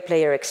bring the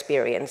player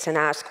experience and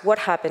ask what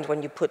happens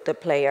when you put the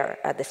player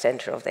at the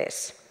center of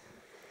this.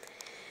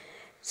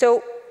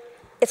 So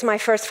it's my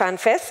first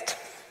Fanfest.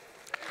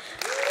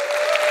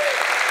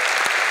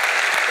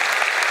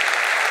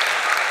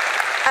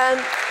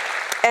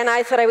 And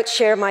I thought I would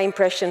share my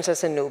impressions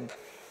as a noob.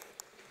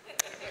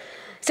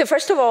 So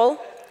first of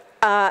all,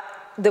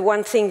 the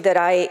one thing that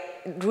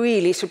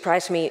really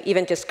surprised me,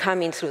 even just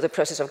coming through the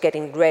process of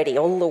getting ready,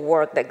 all the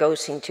work that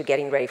goes into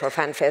getting ready for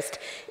Fanfest,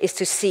 is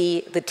to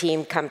see the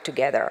team come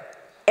together.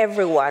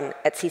 Everyone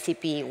at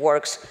CCP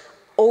works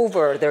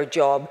over their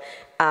job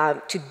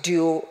to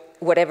do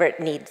whatever it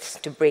needs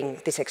to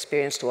bring this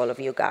experience to all of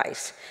you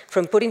guys.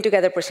 From putting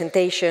together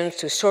presentations,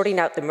 to sorting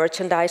out the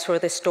merchandise for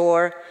the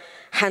store,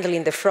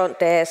 handling the front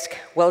desk,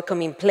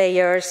 welcoming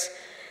players,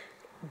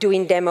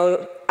 doing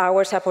demo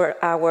hours upon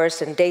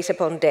hours and days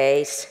upon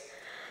days.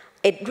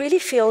 It really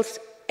fills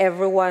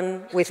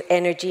everyone with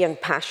energy and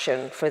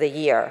passion for the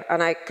year.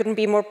 And I couldn't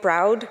be more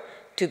proud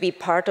to be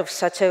part of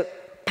such a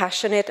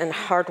passionate and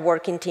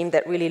hardworking team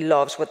that really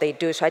loves what they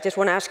do. So I just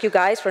want to ask you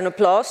guys for an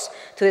applause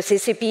to the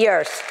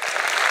CCPers.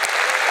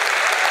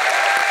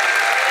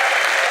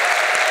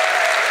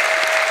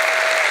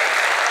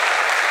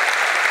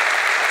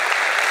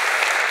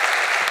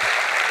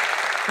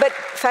 But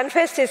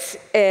Fanfest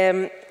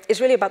is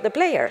really about the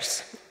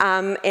players.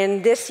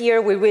 And this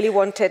year, we really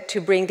wanted to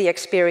bring the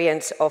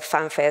experience of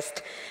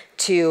Fanfest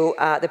to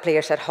the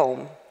players at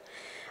home.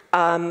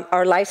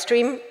 Our live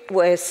stream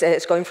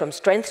is going from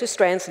strength to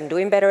strength and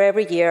doing better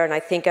every year. And I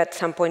think at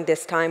some point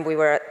this time, we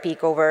were at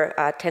peak over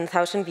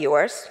 10,000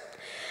 viewers.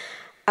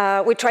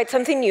 We tried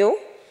something new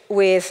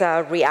with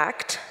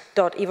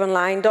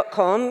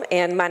react.eveonline.com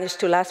and managed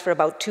to last for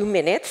about 2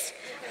 minutes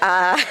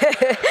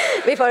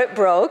before it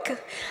broke.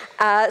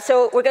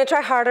 So we're going to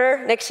try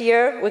harder next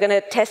year. We're going to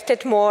test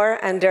it more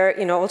under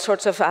all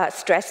sorts of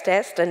stress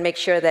tests and make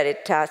sure that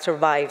it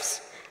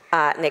survives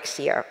next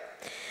year.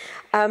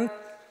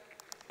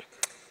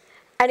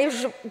 And it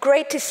was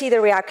great to see the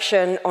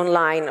reaction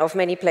online of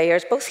many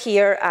players, both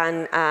here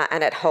and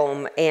at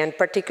home, and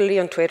particularly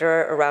on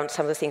Twitter around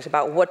some of the things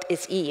about what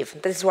is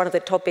EVE. This is one of the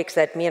topics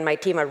that me and my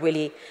team are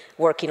really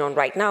working on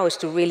right now, is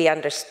to really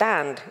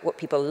understand what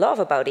people love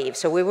about EVE.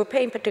 So we were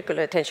paying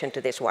particular attention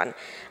to this one.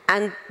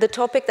 And the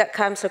topic that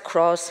comes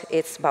across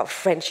is about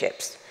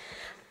friendships.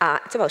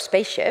 It's about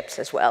spaceships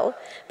as well,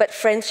 but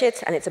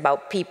friendships, and it's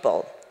about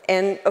people.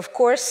 And of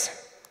course,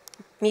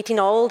 meeting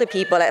all the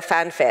people at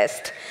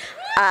Fanfest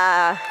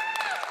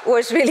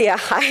was really a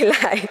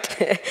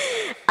highlight,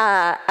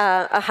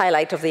 a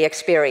highlight of the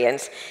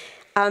experience.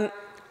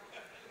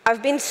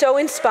 I've been so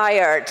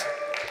inspired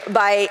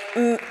by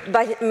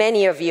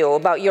many of you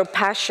about your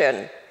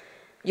passion,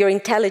 your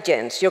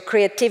intelligence, your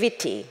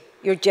creativity,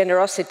 your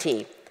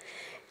generosity.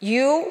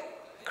 You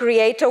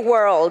create a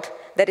world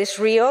that is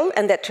real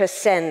and that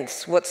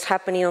transcends what's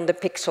happening on the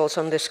pixels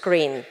on the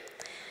screen.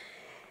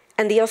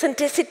 And the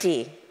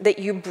authenticity that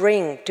you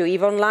bring to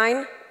EVE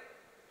Online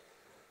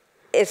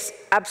is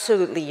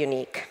absolutely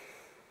unique.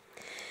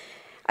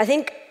 I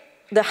think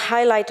the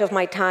highlight of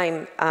my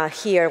time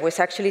here was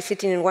actually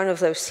sitting in one of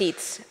those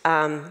seats,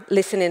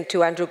 listening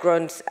to Andrew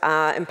Groen's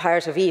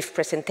Empires of Eve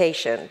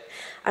presentation.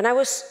 And I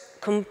was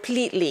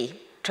completely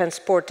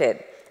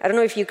transported. I don't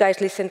know if you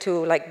guys listen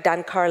to like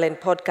Dan Carlin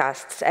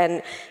podcasts,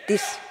 and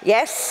this,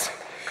 yes,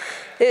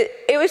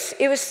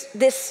 it was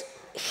this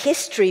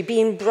history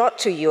being brought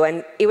to you,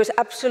 and it was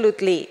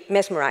absolutely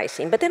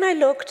mesmerizing. But then I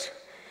looked,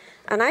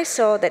 and I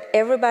saw that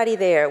everybody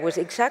there was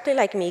exactly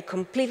like me,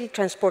 completely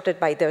transported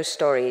by those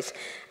stories.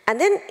 And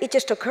then it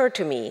just occurred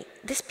to me,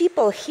 these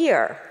people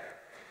here,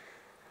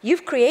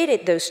 you've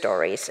created those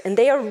stories, and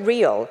they are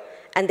real,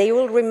 and they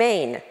will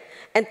remain.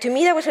 And to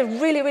me, that was a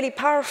really, really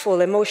powerful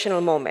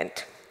emotional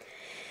moment.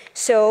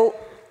 So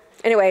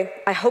anyway,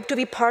 I hope to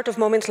be part of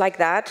moments like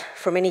that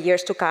for many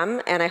years to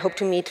come, and I hope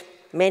to meet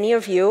many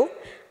of you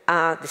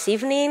this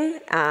evening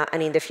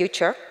and in the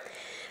future.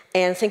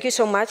 And thank you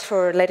so much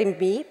for letting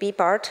me be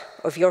part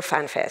of your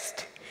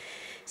Fanfest.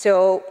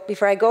 So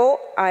before I go,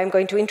 I'm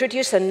going to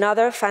introduce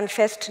another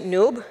Fanfest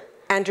noob,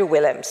 Andrew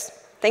Williams.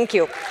 Thank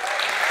you.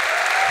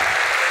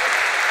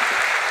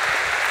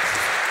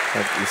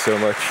 Thank you so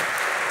much.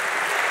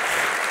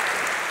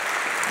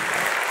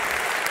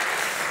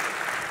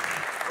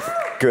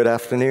 Good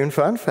afternoon,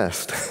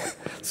 Fanfest.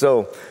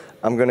 So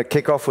I'm going to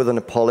kick off with an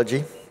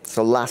apology.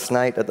 So last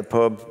night at the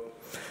pub,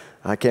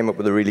 I came up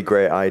with a really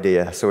great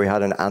idea. So we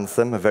had an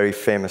anthem, a very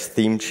famous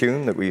theme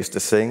tune that we used to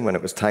sing when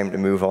it was time to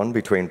move on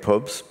between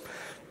pubs,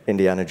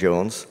 Indiana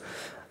Jones.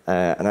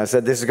 And I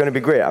said, this is going to be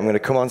great. I'm going to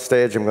come on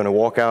stage, I'm going to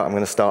walk out, I'm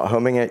going to start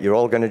humming it, you're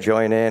all going to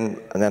join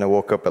in. And then I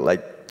woke up at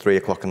like 3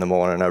 o'clock in the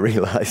morning and I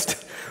realized,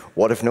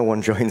 what if no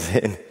one joins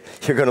in?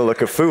 You're going to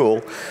look a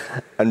fool.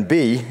 And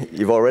B,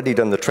 you've already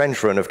done the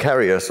trench run of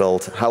Carrier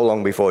Assault. How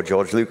long before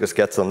George Lucas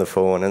gets on the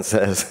phone and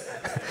says,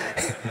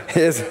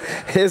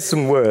 here's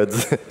some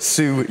words,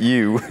 sue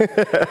you.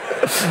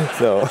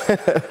 So,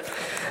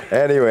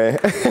 anyway.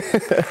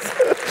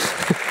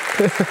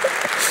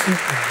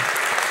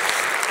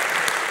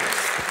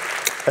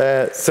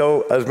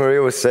 So, as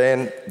Maria was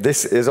saying,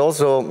 this is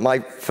also my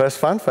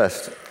first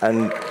Fanfest.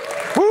 And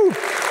woo!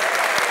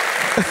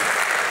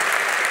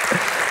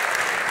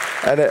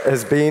 And it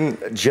has been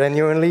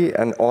genuinely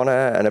an honor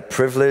and a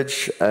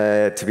privilege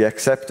to be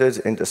accepted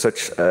into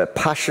such a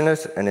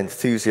passionate and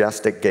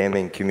enthusiastic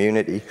gaming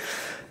community.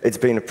 It's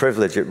been a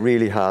privilege, it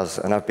really has,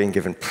 and I've been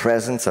given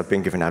presents, I've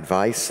been given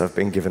advice, I've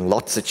been given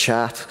lots of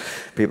chat.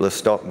 People have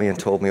stopped me and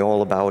told me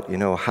all about, you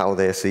know, how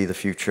they see the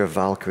future of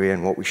Valkyrie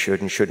and what we should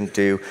and shouldn't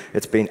do.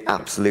 It's been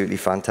absolutely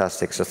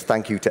fantastic, so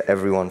thank you to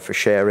everyone for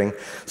sharing,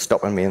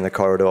 stopping me in the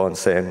corridor and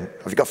saying,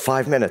 have you got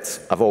 5 minutes?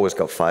 I've always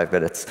got 5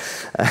 minutes.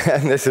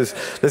 And this is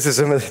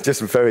some of the,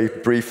 just very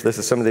brief, this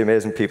is some of the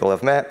amazing people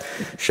I've met,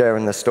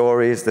 sharing their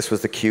stories. This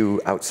was the queue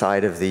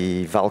outside of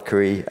the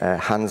Valkyrie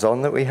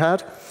hands-on that we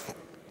had.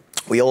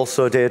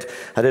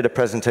 I did a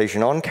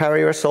presentation on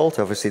Carrier Assault.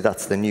 Obviously,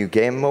 that's the new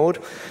game mode.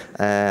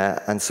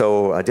 And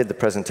so I did the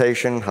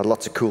presentation, had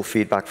lots of cool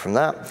feedback from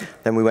that.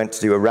 Then we went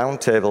to do a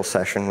roundtable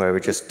session where we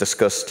just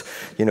discussed,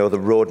 you know, the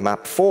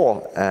roadmap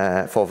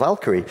for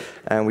Valkyrie.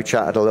 And we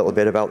chatted a little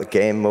bit about the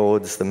game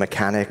modes, the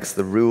mechanics,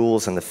 the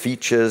rules, and the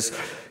features.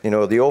 You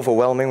know, the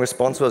overwhelming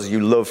response was,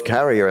 you love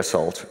Carrier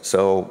Assault,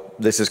 so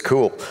this is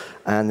cool.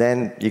 And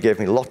then you gave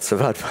me lots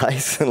of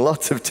advice and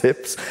lots of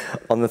tips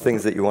on the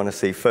things that you want to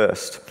see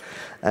first.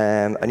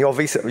 And your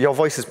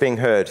voice is being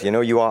heard. You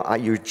know,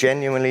 you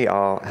genuinely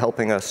are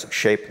helping us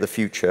shape the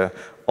future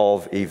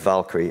of Eve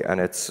Valkyrie, and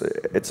it's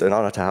an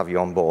honor to have you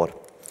on board.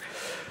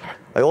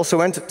 I also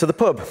went to the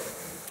pub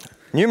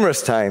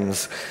numerous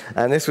times,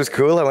 and this was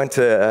cool. I went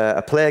to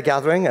a player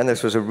gathering, and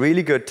this was a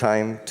really good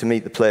time to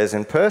meet the players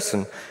in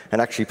person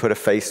and actually put a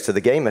face to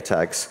the gamer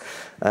tags.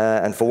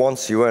 And for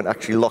once, you weren't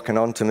actually locking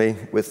on to me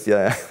with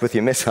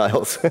your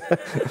missiles.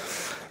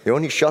 The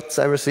only shots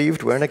I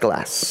received were in a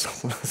glass.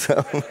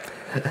 So,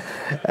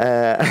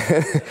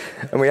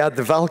 and we had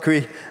the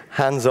Valkyrie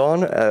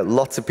hands-on.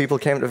 Lots of people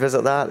came to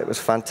visit that. It was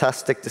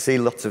fantastic to see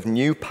lots of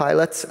new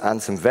pilots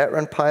and some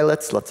veteran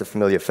pilots, lots of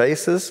familiar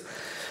faces.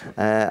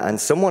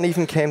 And someone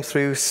even came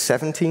through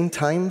 17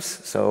 times.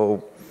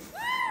 So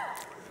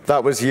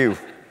that was you.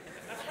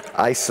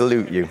 I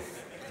salute you.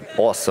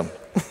 Awesome.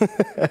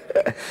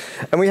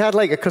 And we had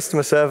like a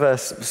customer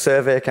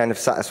survey kind of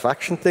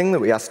satisfaction thing that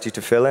we asked you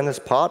to fill in as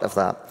part of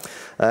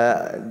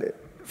that.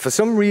 For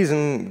some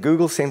reason,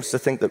 Google seems to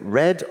think that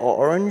red or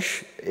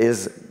orange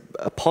is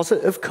a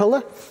positive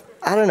color.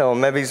 I don't know,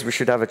 maybe we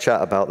should have a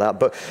chat about that.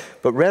 But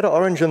red or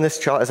orange on this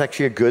chart is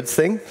actually a good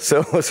thing.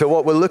 So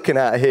what we're looking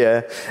at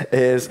here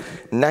is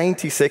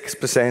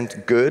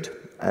 96% good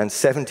and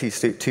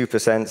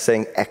 72%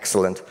 saying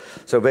excellent.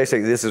 So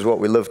basically, this is what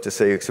we love to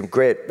see. Some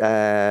great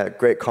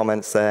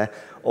comments there.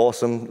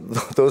 Awesome.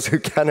 Those who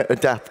cannot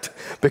adapt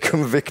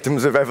become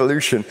victims of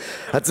evolution.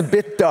 That's a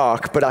bit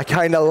dark, but I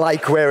kind of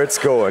like where it's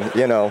going,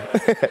 you know.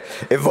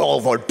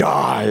 Evolve or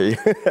die.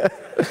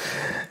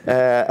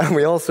 And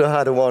we also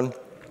had one,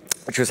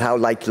 which was how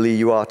likely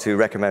you are to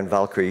recommend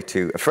Valkyrie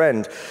to a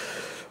friend.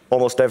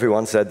 Almost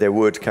everyone said they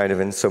would kind of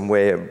in some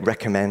way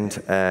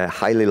recommend,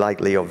 highly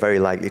likely or very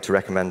likely to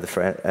recommend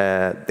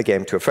the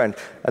game to a friend.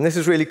 And this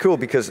is really cool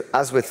because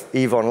as with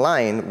EVE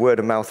Online, word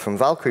of mouth from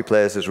Valkyrie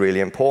players is really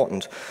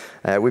important.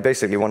 We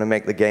basically want to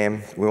make the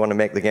game,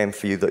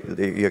 for you that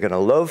you're going to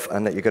love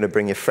and that you're going to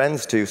bring your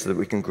friends to so that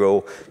we can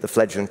grow the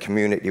fledgling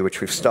community which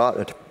we've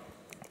started.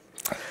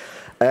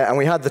 And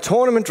we had the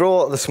tournament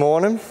draw this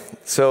morning.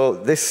 So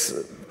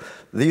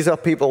these are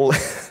people,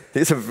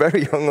 these are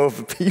very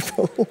hungover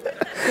people.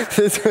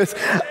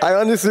 I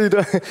honestly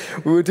don't,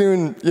 we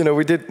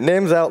did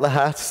names out the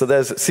hat. So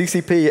there's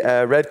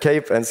CCP Red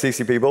Cape and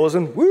CCP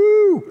Bosun.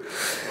 Woo!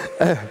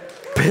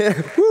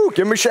 Woo!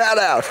 Give them a shout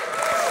out.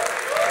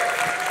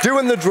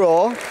 Doing the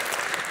draw.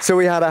 So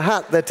we had a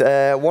hat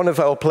that one of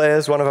our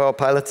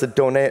pilots had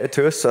donated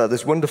to us.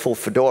 This wonderful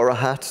fedora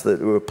hat that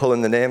we were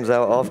pulling the names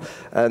out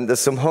of. And there's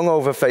some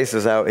hungover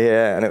faces out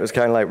here, and it was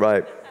kind of like,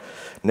 right,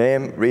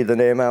 name, read the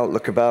name out,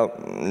 look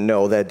about.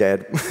 No, they're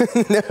dead.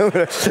 No,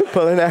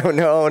 pulling out,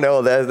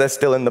 no, they're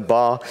still in the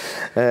bar.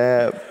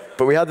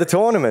 But we had the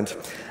tournament.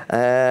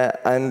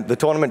 And the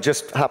tournament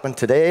just happened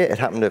today. It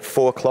happened at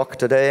 4 o'clock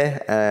today.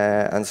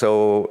 And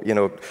so, you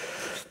know,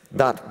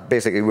 that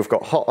basically we've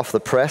got hot off the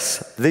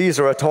press. These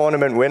are our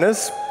tournament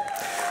winners.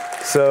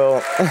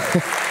 So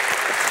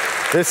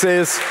This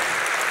is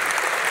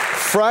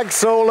frag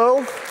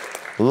solo,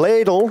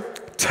 ladle,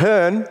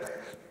 turn,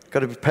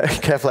 got to be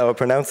careful how I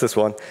pronounce this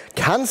one,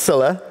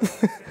 canceller,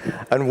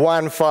 and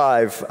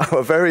 1-5,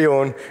 our very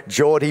own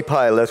Geordie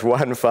pilot,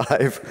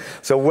 1-5.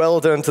 So well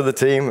done to the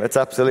team, it's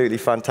absolutely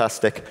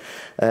fantastic.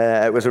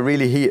 It was a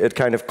really heated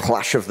kind of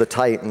clash of the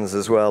titans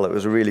as well. It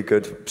was a really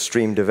good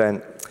streamed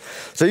event.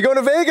 So you're going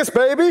to Vegas,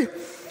 baby?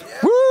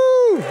 Yeah.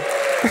 Woo!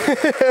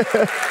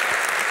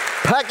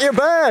 Pack your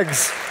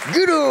bags,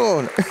 get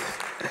on!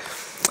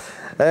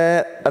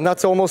 And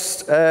that's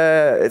almost,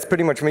 it's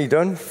pretty much me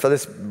done for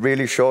this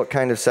really short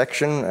kind of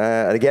section.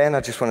 And again, I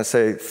just want to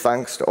say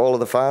thanks to all of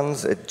the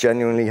fans. It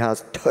genuinely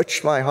has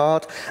touched my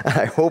heart. And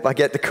I hope I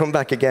get to come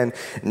back again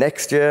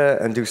next year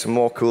and do some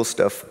more cool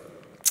stuff.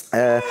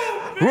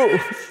 Whoa.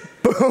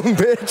 Boom,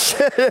 bitch.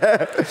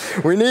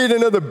 Yeah. We need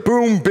another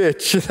boom,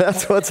 bitch.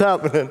 That's what's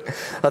happening.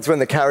 That's when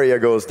the carrier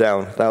goes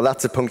down. Now,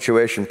 that's a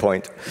punctuation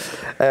point.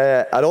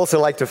 I'd also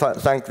like to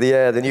thank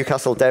the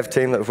Newcastle dev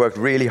team that have worked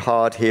really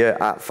hard here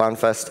at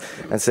Fanfest,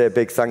 and say a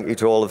big thank you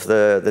to all of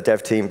the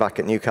dev team back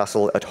at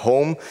Newcastle at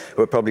home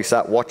who are probably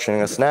sat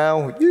watching us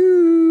now.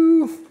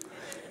 You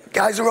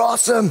guys are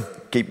awesome.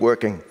 Keep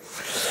working.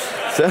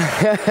 So,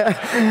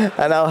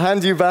 and I'll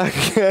hand you back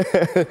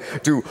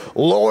to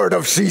Lord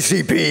of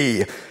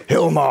CCP,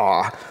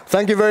 Hilmar.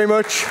 Thank you very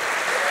much.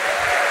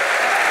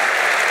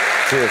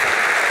 Cheers.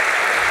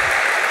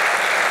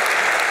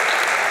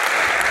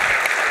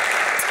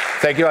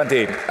 Thank you,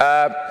 Andy.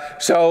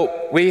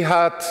 So we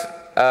had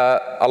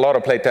a lot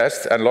of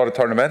playtests and a lot of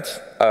tournaments,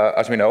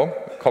 as we know,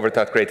 covered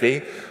that greatly,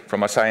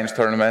 from a science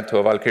tournament to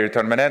a Valkyrie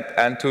tournament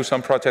and to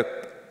some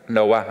Project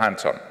Noah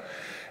hands-on.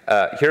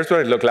 Here's what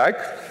it looked like.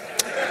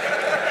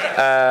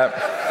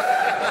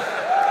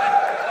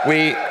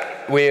 We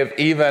have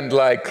even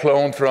like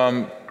cloned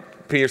from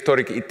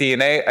prehistoric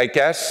DNA, I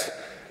guess,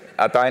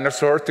 a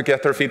dinosaur to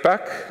get their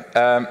feedback.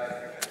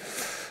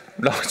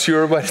 Not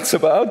sure what it's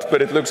about,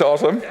 but it looks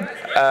awesome.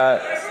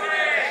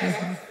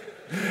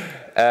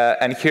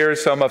 And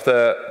here's some of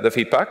the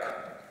feedback.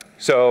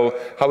 So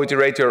how would you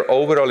rate your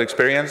overall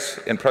experience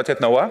in Project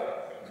Noah?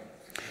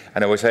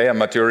 And I would say a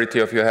majority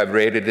of you have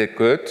rated it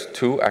good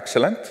to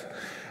excellent.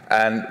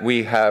 And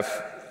we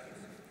have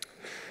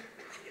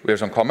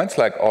some comments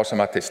like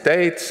awesome at this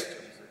date,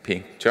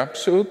 pink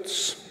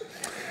jumpsuits,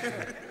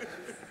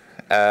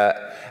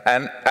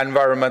 and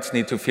environments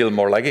need to feel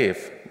more like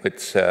Eve,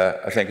 which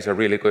I think is a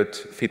really good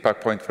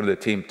feedback point for the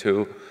team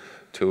to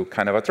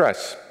kind of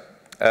address.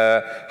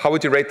 How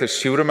would you rate the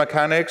shooter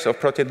mechanics of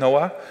Project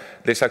Noah?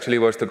 This actually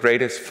was the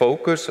greatest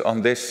focus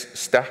on this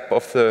step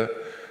of the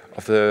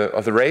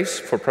race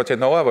for Project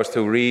Noah, was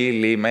to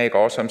really make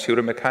awesome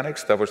shooter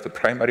mechanics. That was the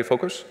primary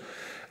focus.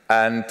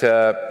 And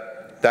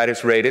that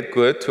is rated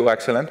good to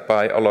excellent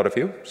by a lot of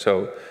you.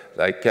 So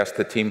I guess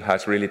the team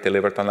has really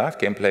delivered on that.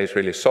 Gameplay is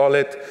really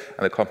solid,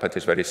 and the combat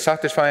is very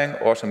satisfying.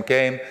 Awesome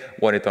game.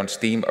 Want it on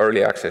Steam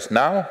Early Access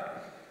now?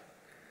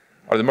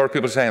 Are there more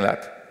people saying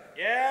that?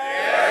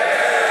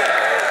 Yeah!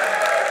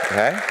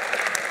 Okay.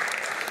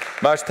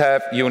 Must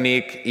have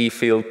unique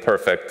e-field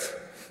perfect.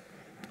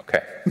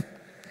 Okay.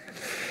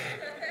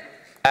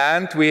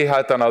 And we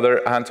had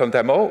another hands-on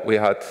demo. We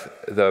had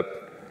the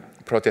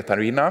Project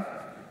Arena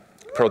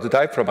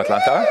prototype from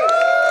Atlanta.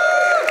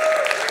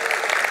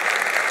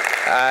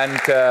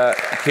 And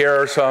here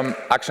are some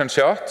action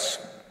shots.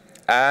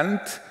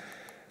 And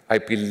I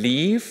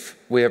believe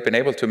we have been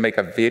able to make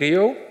a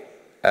video,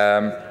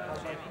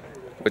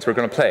 which we're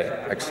going to play,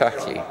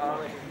 exactly.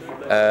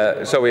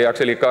 So we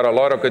actually got a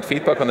lot of good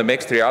feedback on the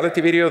mixed reality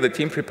video the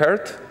team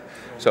prepared.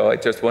 So I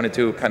just wanted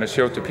to kind of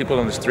show to people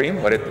on the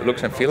stream what it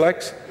looks and feels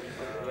like.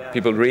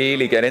 People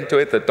really get into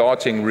it. The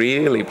dodging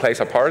really plays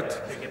a part.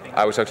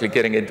 I was actually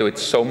getting into it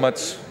so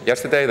much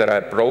yesterday that I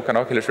broke an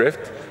Oculus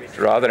Rift. It's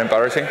rather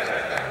embarrassing.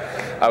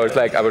 I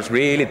was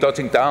really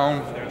dodging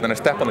down, then I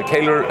stepped on the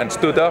caler and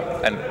stood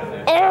up and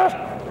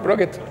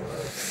broke it.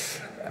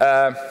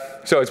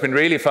 So it's been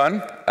really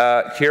fun.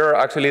 Here are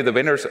actually the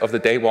winners of the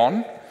day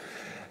one.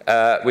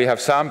 We have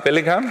Sam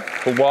Billingham,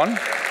 who won.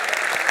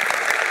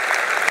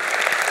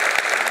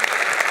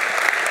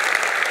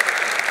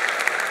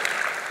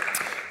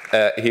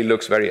 He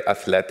looks very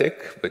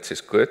athletic, which is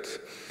good,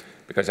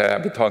 because I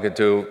have been talking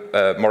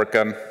to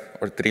Morgan,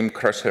 or Dream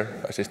Crusher,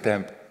 as his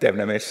dev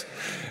name is,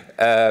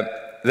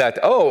 that,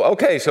 oh,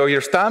 okay, so your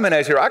stamina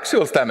is your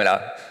actual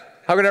stamina.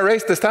 How can I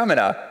raise the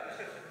stamina?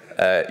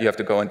 You have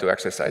to go into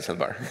exercise,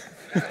 Hilmar.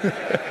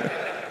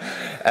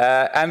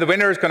 And the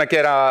winner is going to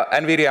get a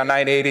NVIDIA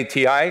 980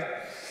 Ti.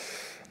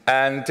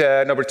 And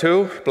number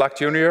two, Black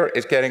Jr.,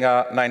 is getting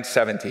a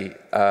 970.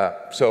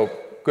 So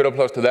good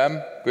applause to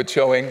them. Good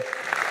showing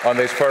on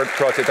this first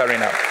Project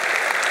Arena.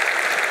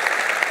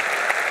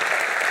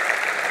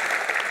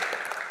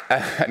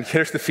 And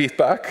here's the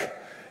feedback.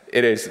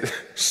 It is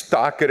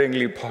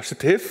staggeringly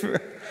positive.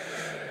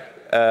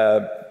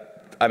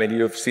 I mean,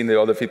 you've seen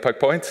the other feedback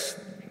points.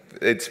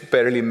 It's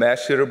barely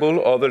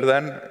measurable other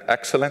than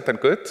excellent and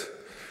good.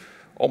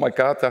 Oh my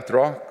God, that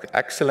rock,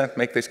 excellent,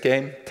 make this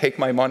game, take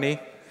my money.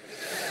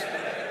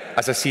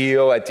 As a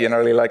CEO, I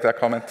generally like that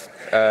comment.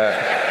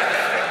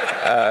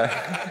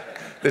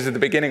 This is the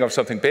beginning of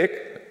something big,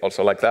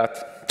 also like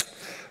that.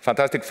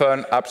 Fantastic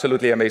fun,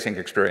 absolutely amazing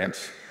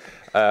experience.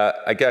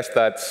 I guess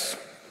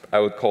I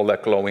would call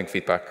that glowing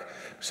feedback.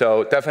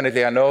 So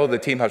definitely, I know the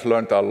team has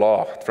learned a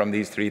lot from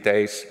these 3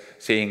 days,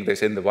 seeing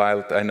this in the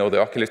wild. I know the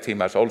Oculus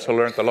team has also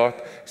learned a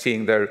lot,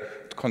 seeing their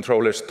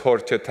controllers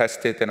torture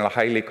tested in a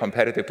highly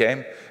competitive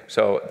game.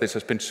 So this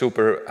has been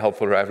super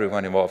helpful for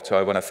everyone involved. So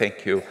I want to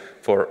thank you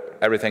for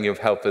everything you've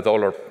helped with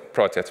all our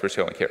projects we're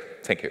showing here.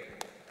 Thank you.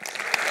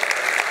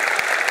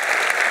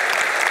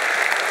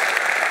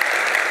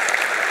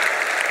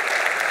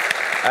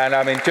 And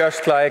I mean,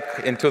 just like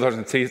in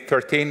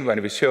 2013,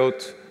 when we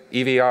showed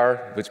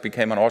EVR, which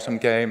became an awesome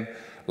game,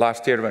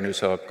 last year when we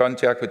saw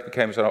Gunjack, which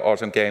became an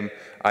awesome game,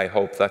 I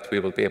hope that we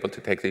will be able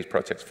to take these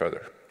projects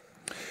further.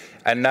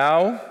 And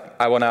now,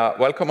 I want to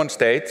welcome on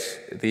stage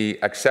the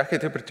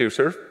executive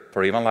producer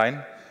for EVE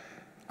Online,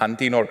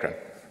 Andy Norgren.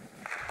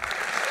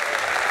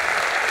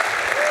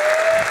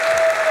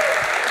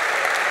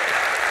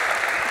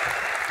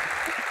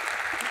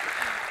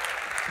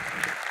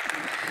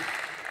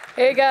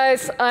 Hey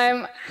guys,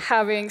 I'm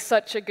having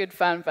such a good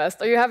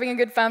Fanfest. Are you having a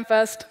good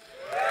Fanfest?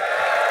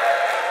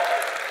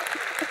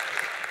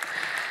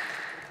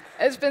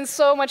 It's been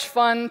so much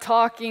fun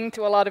talking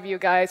to a lot of you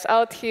guys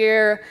out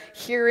here,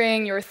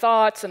 hearing your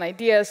thoughts and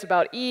ideas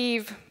about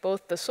EVE,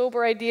 both the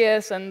sober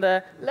ideas and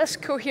the less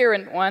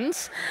coherent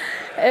ones,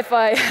 if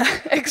I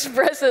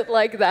express it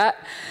like that.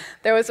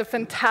 There was a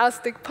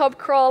fantastic pub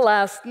crawl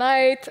last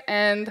night,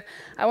 and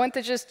I want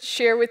to just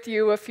share with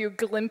you a few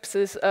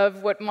glimpses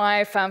of what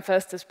my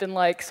Fanfest has been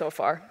like so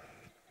far.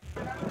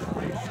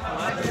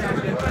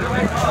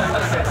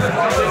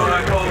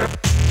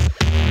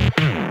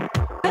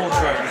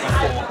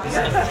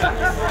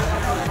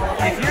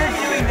 If you're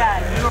doing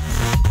that,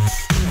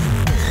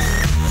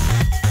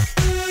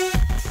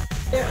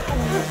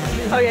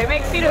 Okay,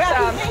 make feet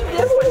sound.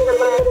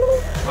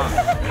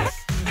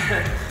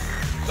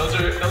 Those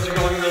are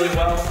going really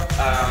well.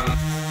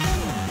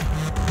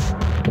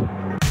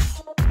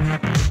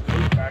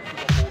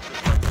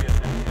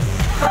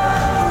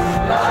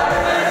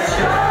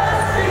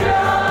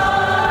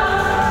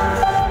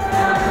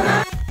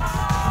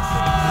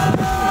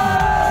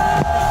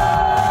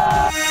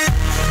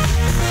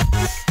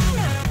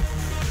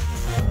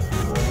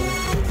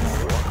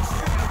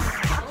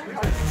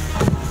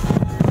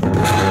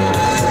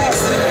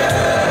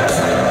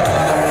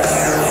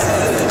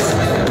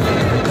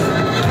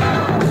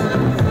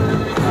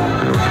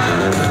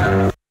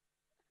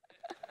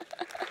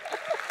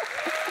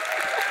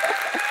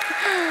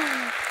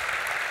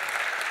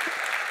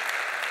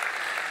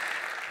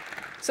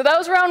 So that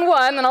was round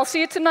 1, and I'll see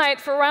you tonight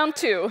for round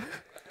 2.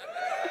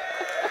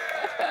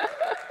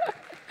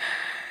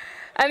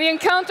 And the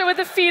encounter with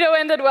the Fido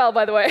ended well,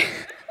 by the way.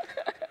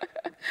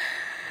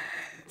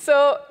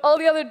 So all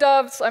the other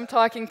devs I'm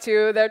talking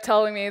to, they're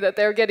telling me that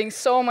they're getting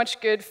so much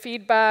good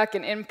feedback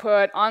and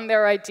input on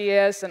their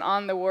ideas and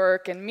on the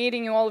work, and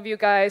meeting all of you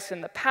guys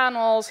in the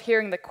panels,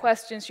 hearing the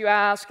questions you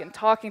ask, and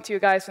talking to you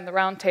guys in the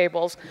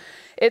roundtables.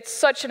 It's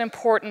such an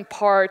important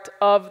part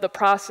of the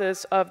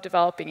process of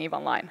developing EVE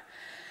Online.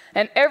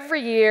 And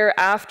every year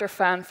after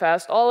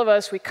Fanfest, all of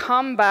us, we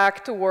come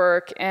back to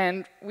work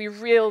and we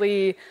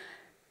really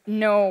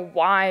know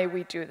why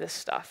we do this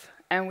stuff.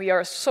 And we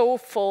are so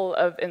full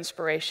of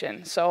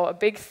inspiration. So a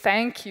big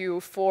thank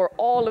you for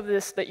all of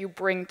this that you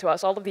bring to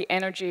us, all of the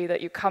energy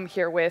that you come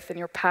here with and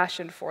your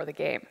passion for the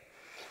game.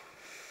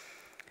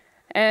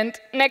 And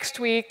next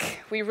week,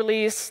 we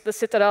release the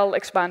Citadel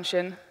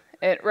expansion.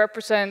 It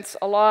represents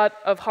a lot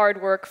of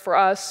hard work for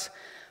us.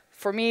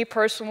 For me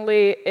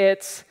personally,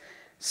 it's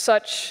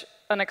such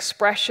an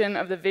expression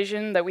of the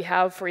vision that we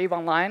have for EVE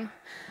Online.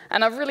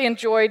 And I've really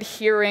enjoyed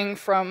hearing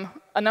from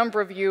a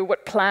number of you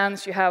what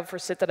plans you have for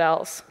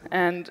Citadels,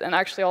 and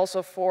actually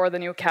also for the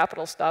new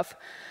capital stuff.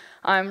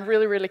 I'm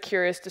really, really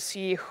curious to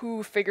see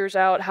who figures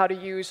out how to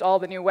use all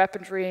the new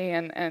weaponry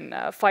and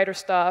fighter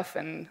stuff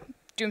and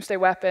doomsday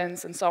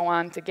weapons and so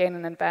on to gain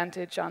an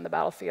advantage on the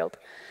battlefield.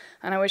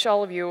 And I wish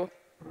all of you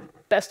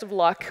best of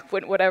luck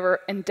with whatever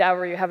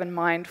endeavor you have in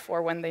mind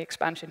for when the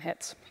expansion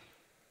hits.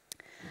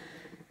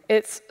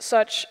 It's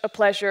such a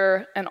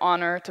pleasure and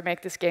honor to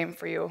make this game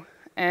for you.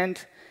 And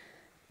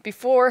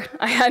before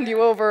I hand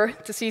you over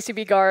to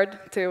CCP Guard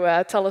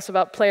to tell us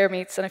about player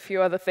meets and a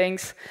few other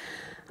things,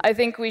 I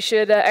think we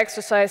should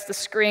exercise the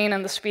screen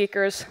and the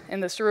speakers in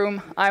this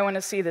room. I want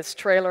to see this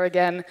trailer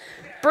again.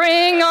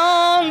 Bring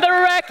on the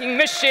wrecking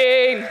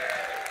machine!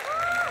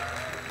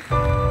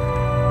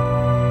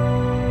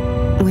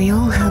 We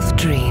all have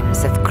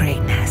dreams of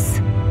greatness.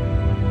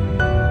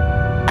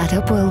 At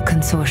Upwell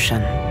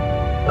Consortium,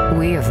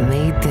 we have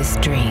made this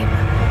dream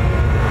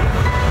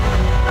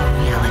a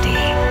reality.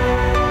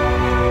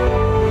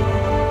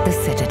 The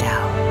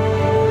Citadel,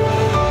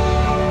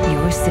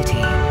 your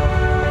city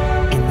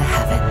in the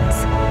heavens.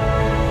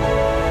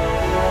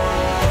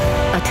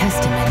 A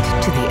testament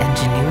to the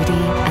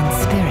ingenuity and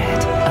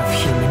spirit of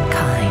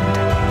humankind.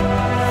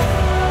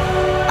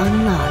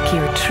 Unlock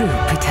your true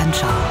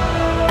potential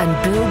and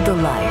build the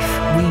life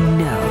we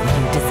know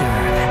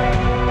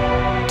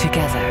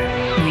Together,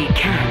 we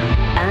can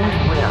and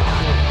will.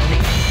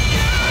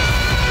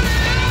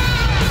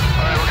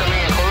 Alright, we're coming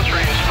in close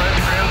range. Spread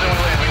the grounds and we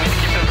land. We need to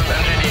keep them from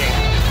MJDing.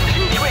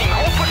 C-swing,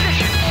 hold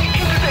position.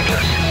 Interdict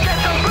us. Get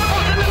some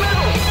purples in the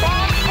middle.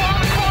 Bombs,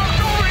 bombs,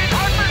 bombs. Over it,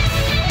 Hartford.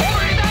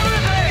 Over it, down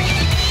the thing.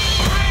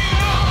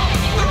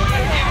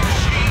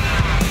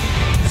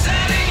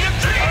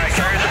 Alright,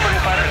 carriers are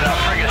putting fighters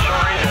out. Try to get short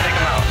range and take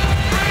them out.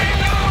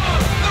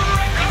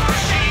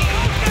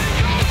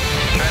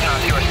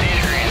 Dreadnoughts, you are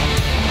stage green.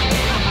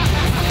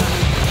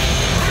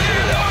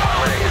 Citadel,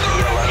 armor is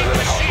E11 in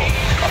the console.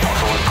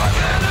 Apostle in 5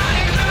 minutes.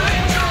 Cabin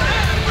destroyed.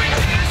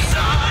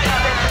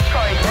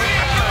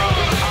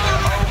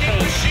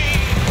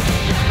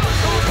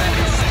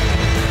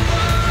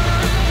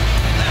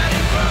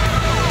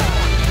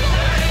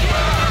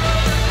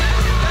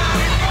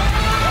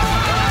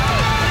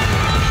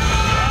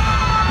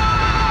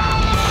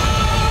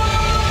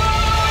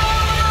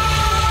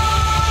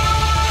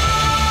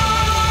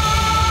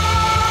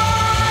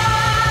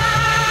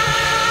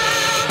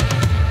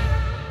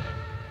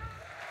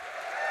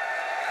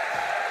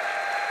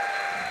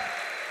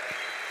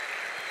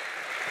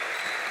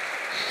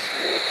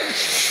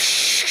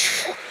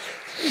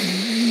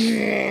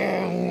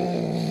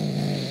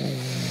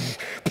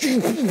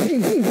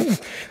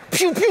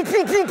 Pew, pew,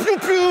 pew, pew, pew,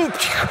 pew.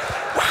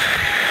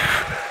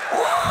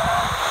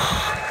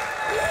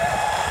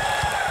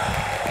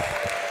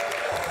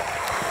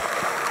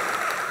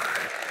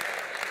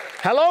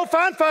 Hello,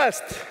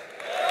 Fanfest.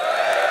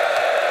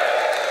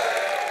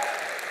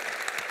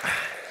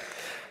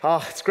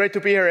 Oh, it's great to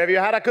be here. Have you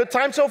had a good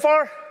time so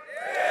far?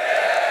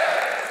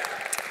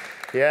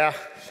 Yeah.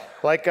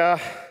 Like,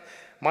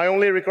 my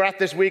only regret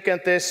this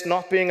weekend is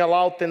not being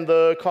allowed in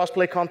the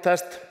cosplay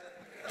contest.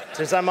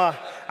 Since I'm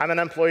an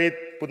employee,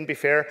 it wouldn't be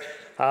fair.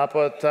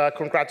 But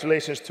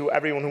congratulations to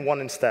everyone who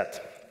won instead.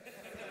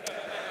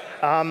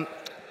 I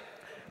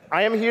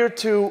am here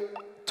to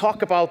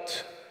talk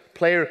about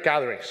player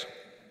gatherings.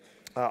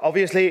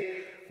 Obviously,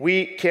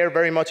 we care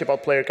very much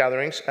about player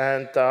gatherings,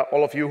 and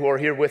all of you who are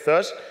here with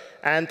us,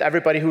 and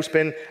everybody who's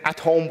been at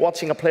home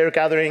watching a player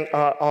gathering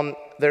on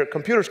their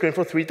computer screen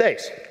for 3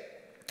 days.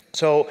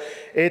 So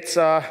it's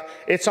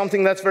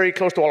something that's very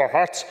close to all our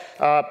hearts.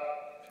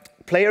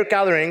 Player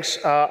gatherings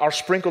are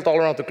sprinkled all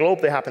around the globe.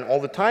 They happen all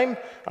the time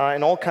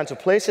in all kinds of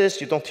places.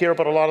 You don't hear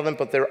about a lot of them,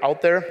 but they're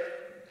out there.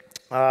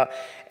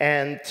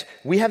 And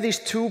we have these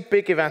two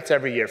big events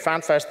every year,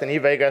 Fanfest and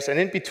eVegas, and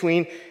in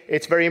between,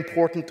 it's very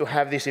important to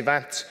have these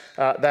events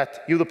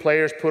that you, the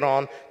players, put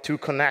on to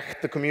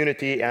connect the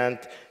community and,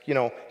 you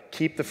know,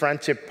 keep the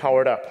friendship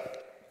powered up.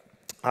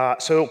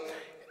 So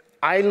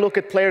I look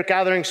at player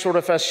gatherings sort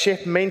of as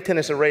ship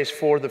maintenance arrays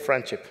for the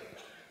friendship.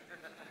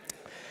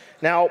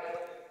 Now,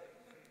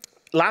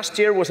 last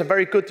year was a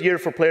very good year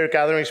for player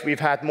gatherings. We've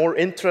had more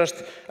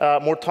interest,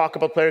 more talk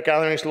about player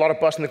gatherings, a lot of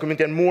buzz in the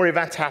community, and more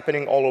events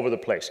happening all over the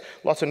place.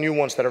 Lots of new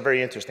ones that are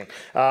very interesting.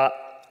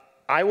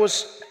 I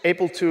was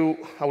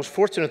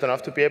fortunate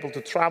enough to be able to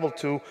travel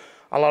to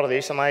a lot of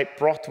these, and I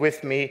brought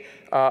with me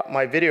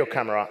my video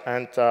camera,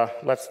 and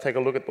let's take a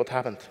look at what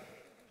happened.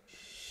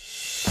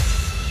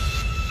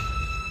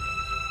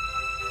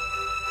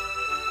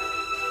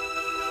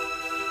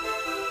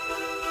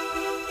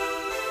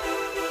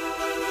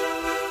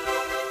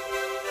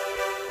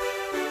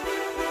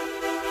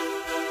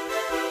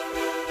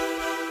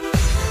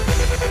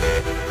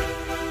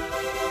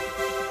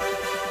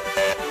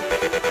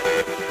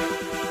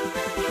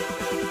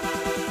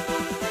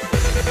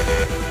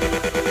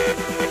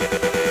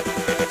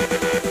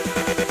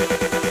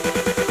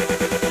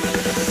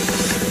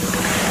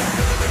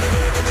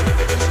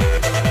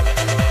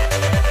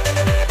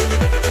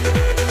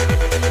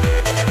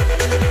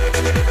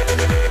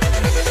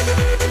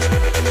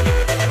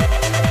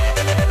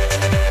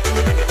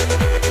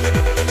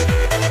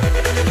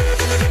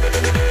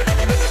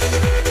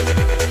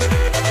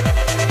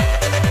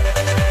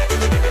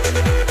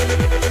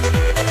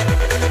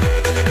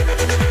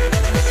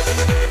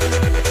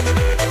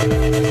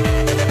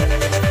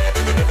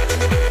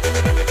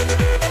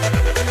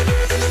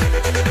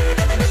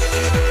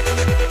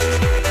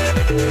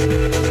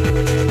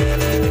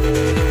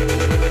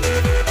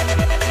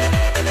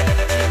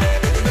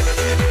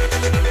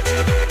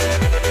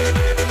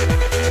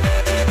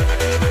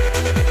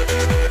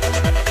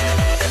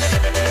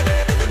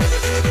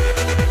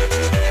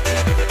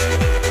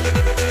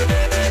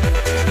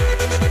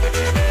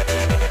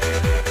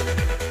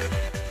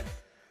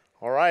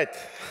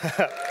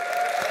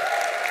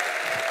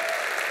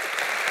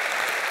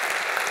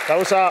 That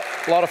was a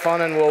lot of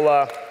fun, and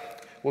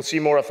we'll see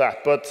more of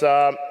that. But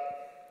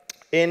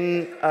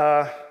in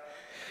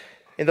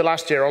the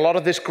last year, a lot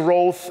of this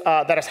growth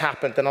that has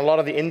happened, and a lot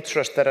of the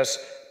interest that has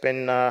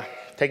been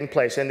taking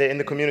place in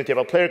the community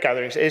about player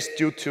gatherings is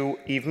due to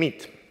Eve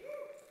Meet.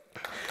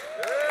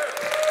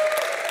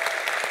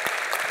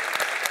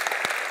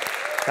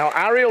 Now,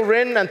 Ariel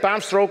Rinn and Bam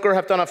Stroker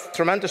have done a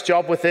tremendous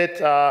job with it,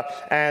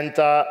 and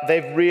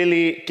they've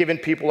really given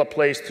people a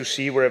place to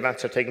see where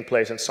events are taking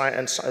place and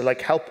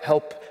like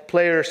help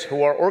players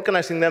who are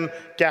organizing them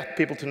get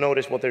people to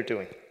notice what they're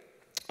doing.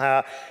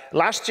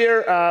 Last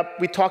year,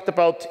 we talked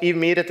about EVE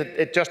Meet.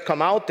 It just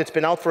come out. It's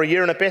been out for a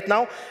year and a bit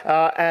now,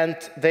 and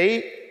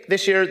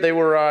this year they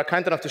were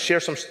kind enough to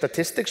share some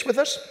statistics with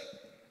us,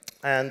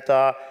 and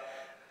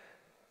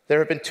there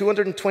have been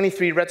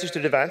 223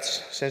 registered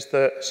events since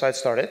the site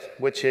started,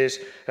 which is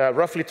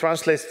roughly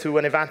translates to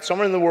an event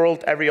somewhere in the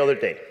world every other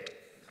day.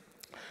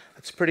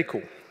 That's pretty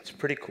cool. It's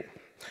pretty cool.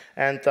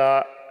 And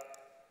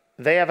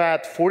they have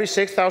had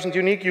 46,000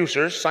 unique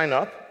users sign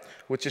up,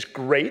 which is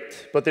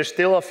great, but there's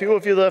still a few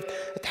of you that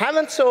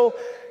haven't, so,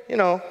 you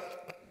know,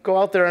 go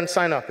out there and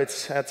sign up.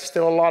 It's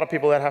still a lot of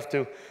people that have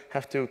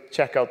to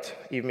check out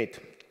EVE Meet.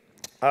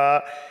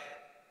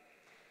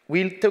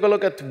 We took a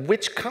look at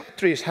which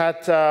countries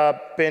had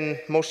been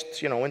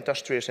most,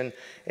 industrious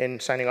in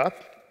signing up.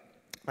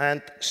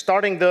 And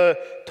starting the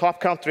top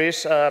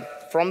countries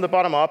from the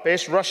bottom up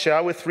is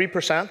Russia with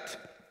 3%.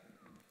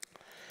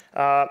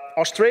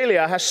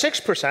 Australia has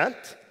 6%.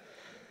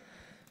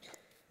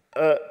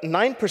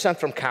 9%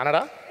 from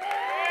Canada.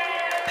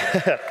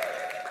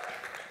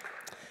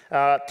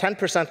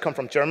 10% come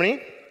from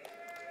Germany.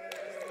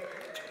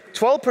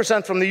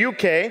 12% from the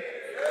UK.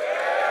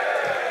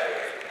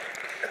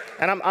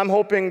 And I'm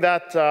hoping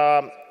that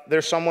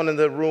there's someone in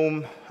the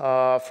room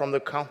from the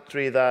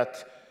country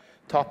that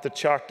topped the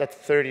chart at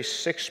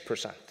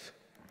 36%.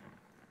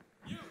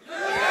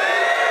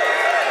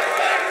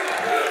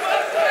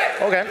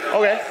 Okay.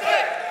 Well, yeah.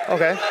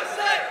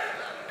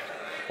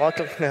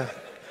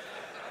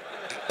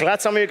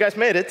 Glad some of you guys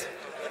made it.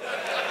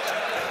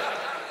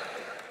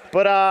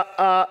 But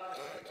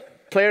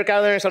player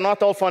gatherings are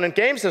not all fun and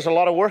games. There's a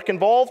lot of work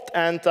involved,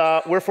 and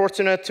we're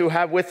fortunate to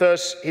have with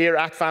us here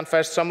at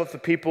Fanfest some of the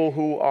people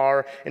who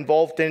are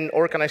involved in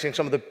organizing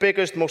some of the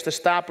biggest, most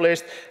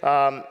established,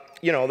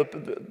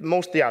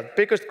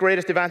 biggest,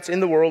 greatest events in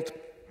the world.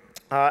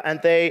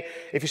 And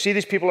if you see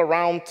these people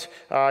around,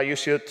 you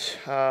should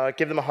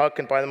give them a hug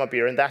and buy them a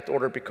beer in that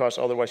order, because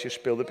otherwise you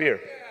spill the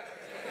beer.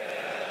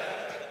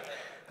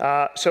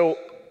 So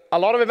a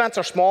lot of events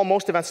are small.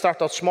 Most events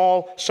start out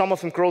small. Some of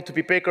them grow to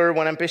be bigger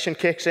when ambition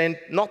kicks in.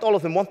 Not all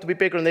of them want to be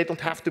bigger, and they don't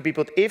have to be.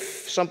 But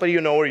if somebody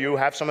you know or you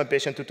have some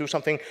ambition to do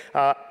something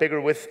bigger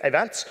with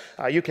events,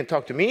 you can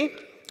talk to me,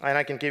 and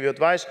I can give you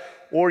advice.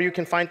 Or you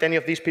can find any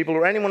of these people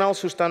or anyone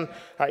else who's done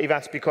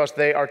events, because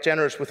they are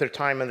generous with their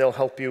time, and they'll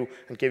help you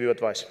and give you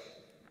advice.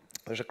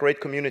 There's a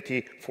great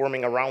community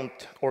forming around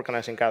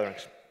organizing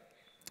gatherings.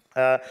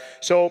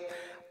 So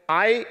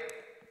I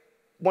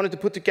wanted to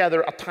put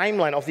together a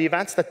timeline of the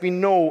events that we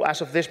know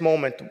as of this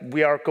moment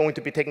we are going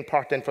to be taking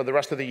part in for the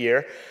rest of the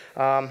year.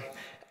 And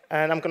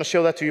I'm going to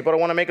show that to you, but I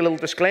want to make a little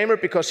disclaimer,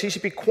 because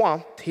CCP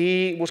Quant,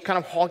 he was kind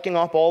of hogging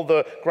up all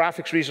the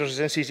graphics resources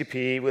in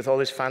CCP with all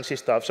this fancy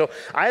stuff. So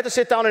I had to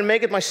sit down and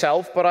make it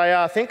myself, but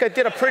I think I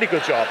did a pretty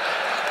good job.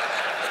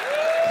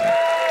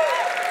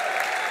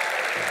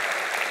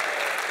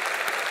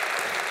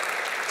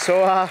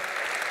 So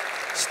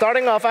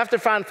starting off after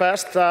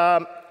Fanfest,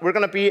 we're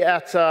going to be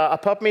at a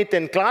pub meet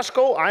in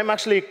Glasgow. I'm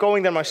actually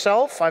going there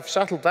myself. I've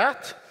settled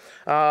that.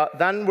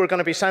 Then we're going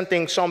to be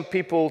sending some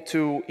people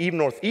to EVE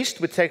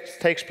Northeast, which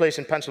takes place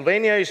in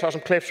Pennsylvania. You saw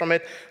some clips from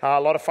it. A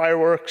lot of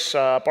fireworks,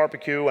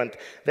 barbecue, and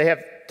they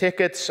have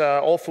tickets.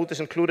 All food is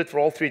included for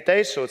all 3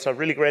 days, so it's a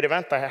really great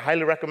event. I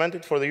highly recommend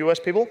it for the US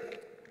people.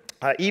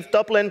 EVE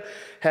Dublin,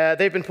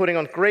 they've been putting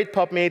on great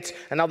pub meets,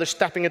 and now they're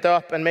stepping it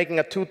up and making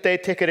a 2-day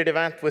ticketed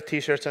event with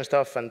t-shirts and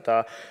stuff, and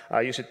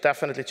you should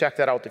definitely check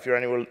that out if you're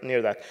anywhere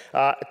near that.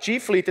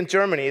 G-Fleet in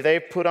Germany,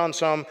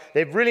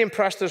 they've really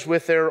impressed us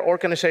with their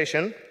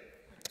organization.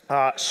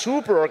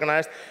 Super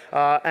organized,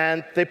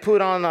 and they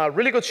put on a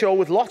really good show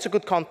with lots of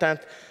good content,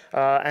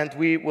 and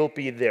we will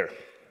be there.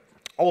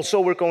 Also,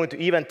 we're going to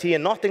EVE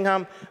in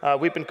Nottingham.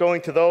 We've been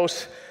going to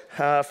those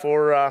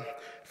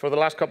for the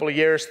last couple of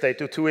years. They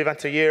do 2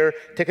 events a year,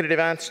 ticketed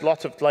events,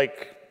 lots of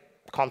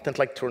content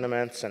like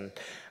tournaments and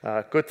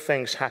good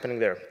things happening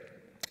there.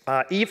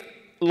 EVE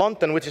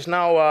London, which is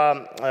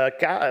now,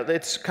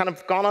 it's kind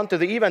of gone under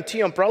the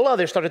EVE umbrella.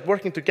 They started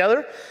working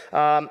together.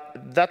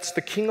 That's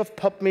the king of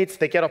pub meets.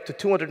 They get up to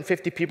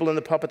 250 people in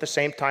the pub at the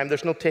same time.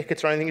 There's no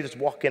tickets or anything. You just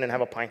walk in and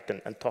have a pint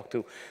and talk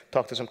to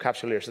some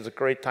capsuleers. It's a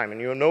great time, and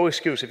you have no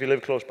excuse if you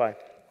live close by.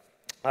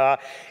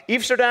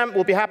 Amsterdam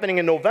will be happening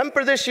in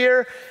November this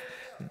year.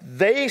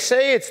 They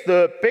say it's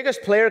the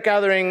biggest player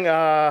gathering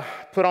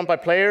put on by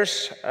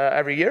players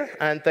every year,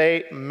 and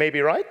they may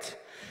be right.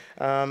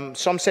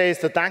 Some say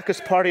it's the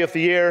dankest party of the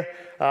year.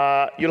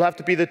 You'll have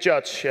to be the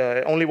judge.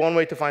 Only one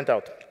way to find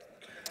out.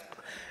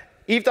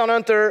 EVE Down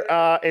Under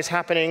is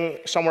happening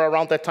somewhere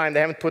around that time. They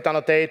haven't put down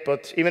a date,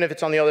 but even if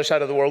it's on the other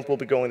side of the world, we'll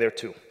be going there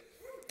too.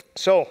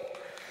 So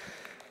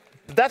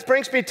that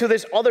brings me to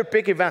this other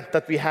big event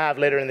that we have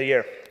later in the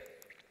year.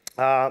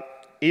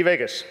 EVE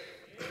Vegas.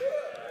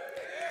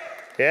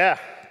 Yeah,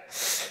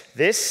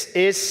 this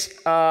is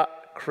a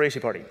crazy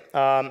party.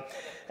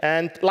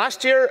 And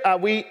last year,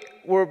 we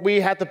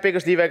had the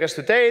biggest eVegas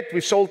to date.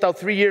 We've sold out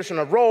 3 years in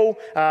a row.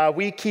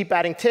 We keep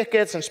adding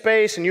tickets and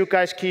space, and you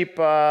guys keep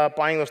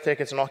buying those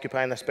tickets and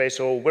occupying the space.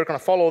 So we're going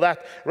to follow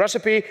that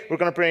recipe. We're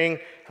going to bring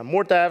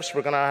more devs.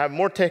 We're going to have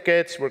more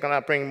tickets. We're going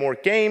to bring more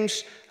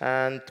games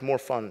and more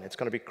fun. It's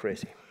going to be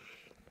crazy.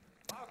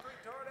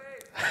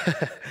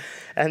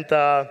 And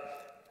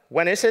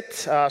when is it?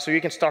 So you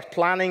can start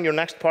planning your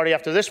next party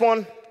after this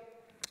one.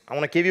 I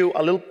want to give you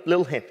a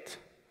little hint.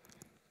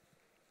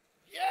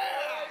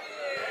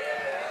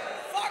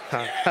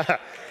 Yeah!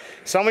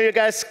 Some of you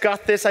guys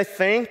got this, I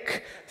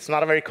think. It's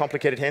not a very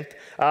complicated hint.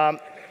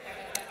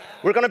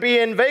 We're going to be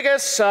in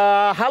Vegas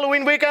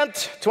Halloween weekend,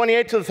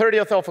 28th to the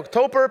 30th of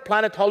October.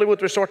 Planet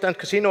Hollywood Resort and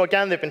Casino.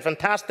 Again, they've been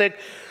fantastic.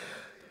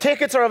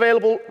 Tickets are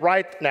available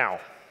right now.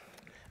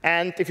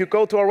 And if you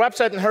go to our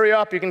website and hurry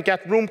up, you can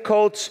get room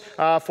codes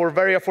for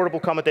very affordable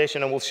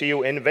accommodation, and we'll see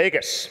you in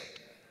Vegas.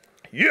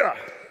 Yeah!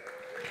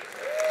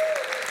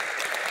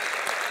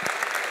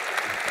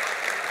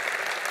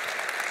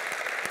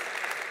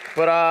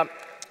 But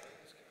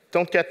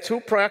don't get too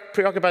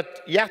preoccupied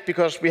yet,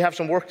 because we have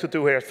some work to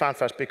do here at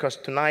Fanfest, because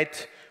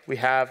tonight we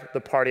have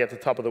the party at the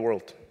top of the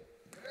world.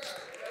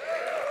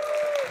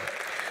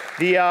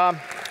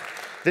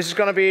 This is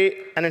going to be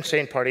an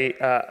insane party,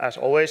 as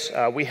always.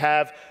 We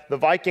have the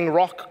Viking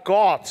rock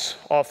gods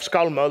of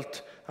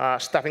Skálmöld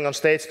stepping on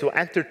stage to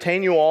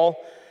entertain you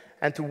all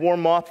and to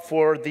warm up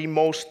for the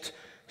most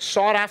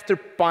sought-after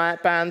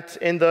band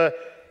in the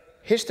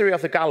history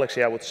of the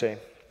galaxy, I would say.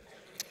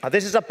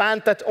 This is a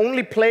band that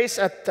only plays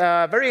at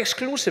very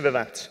exclusive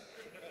events.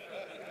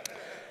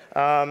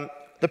 The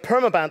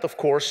Permaband, of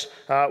course.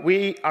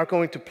 We are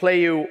going to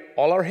play you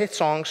all our hit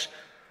songs.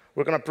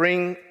 We're going to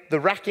bring the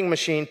wrecking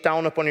machine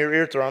down up on your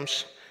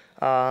eardrums.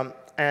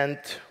 And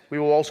we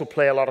will also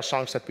play a lot of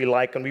songs that we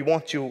like. And we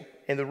want you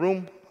in the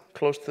room,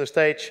 close to the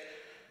stage,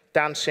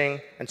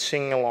 dancing and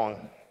singing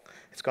along.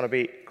 It's going to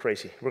be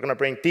crazy. We're going to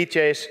bring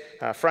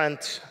DJs,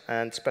 friends,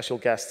 and special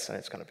guests. And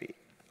it's going to be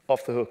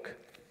off the hook.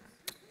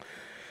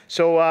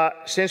 So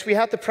since we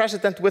had the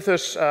president with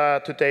us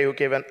today, who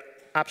gave an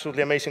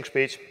absolutely amazing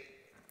speech,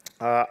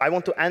 I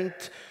want to end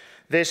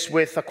this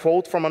with a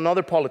quote from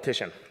another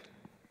politician,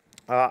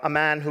 a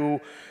man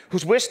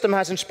whose wisdom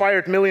has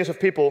inspired millions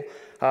of people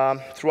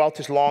throughout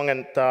his long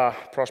and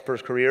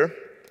prosperous career.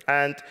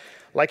 And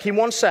like he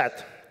once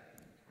said,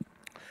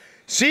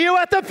 "See you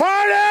at the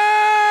party!"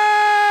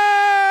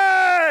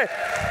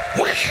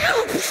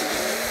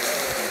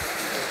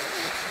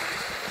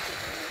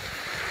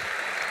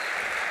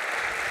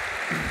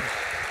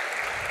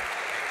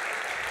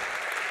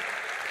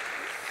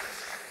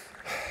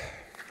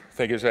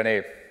 Thank you,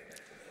 Svenny.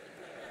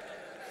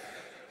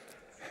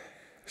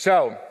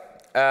 So,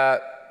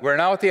 we're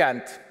now at the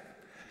end.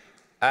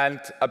 And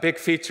a big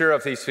feature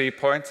of these 3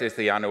 points is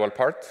the annual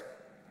part.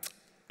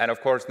 And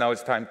of course, now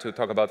it's time to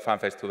talk about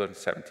Fanfest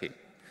 2017.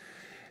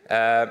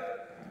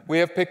 We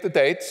have picked the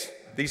dates.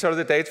 These are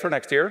the dates for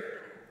next year.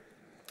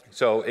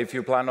 So if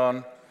you plan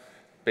on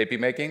baby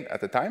making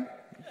at the time,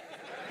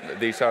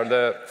 these are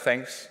the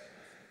things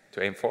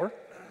to aim for.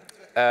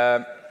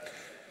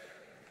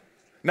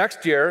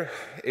 Next year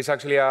is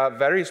actually a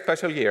very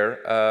special year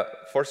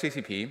for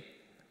CCP.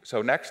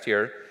 So next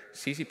year,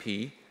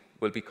 CCP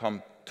will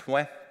become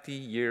 20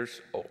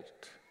 years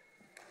old.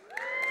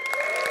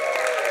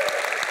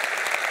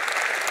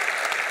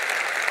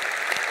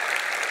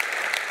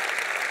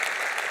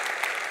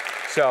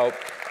 So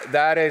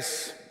that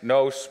is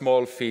no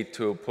small feat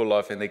to pull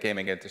off in the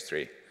gaming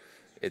industry.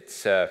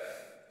 It's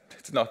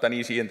not an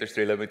easy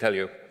industry, let me tell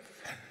you.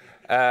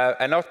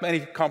 And not many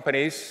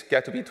companies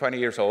get to be 20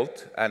 years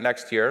old, and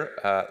next year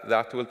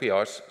that will be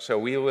us. So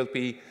we will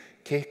be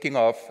kicking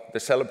off the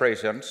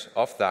celebrations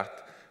of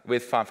that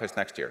with Fanfest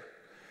next year.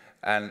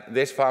 And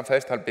this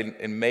Fanfest has been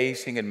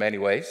amazing in many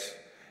ways,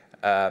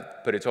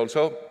 but it's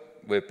also,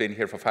 we've been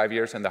here for 5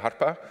 years in the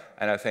Harpa,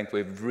 and I think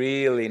we've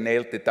really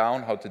nailed it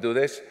down how to do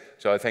this.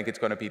 So I think it's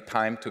going to be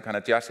time to kind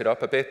of jazz it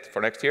up a bit for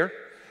next year.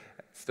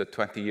 It's the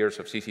 20 years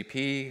of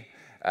CCP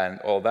and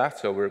all that,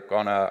 so we're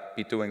going to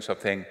be doing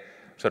something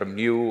sort of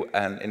new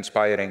and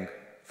inspiring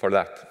for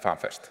that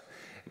Fanfest.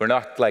 We're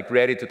not like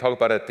ready to talk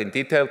about it in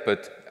detail,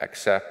 but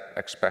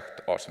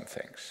expect awesome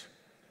things.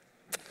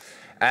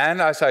 And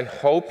as I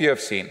hope you have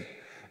seen,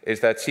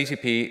 is that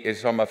CCP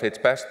is some of its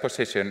best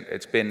position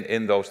it's been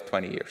in those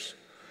 20 years.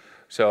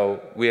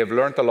 So we have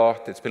learned a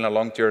lot. It's been a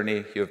long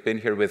journey. You've been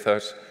here with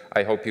us.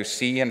 I hope you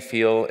see and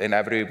feel in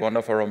every one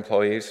of our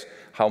employees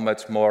how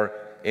much more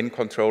in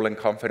control and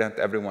confident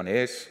everyone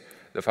is.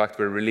 The fact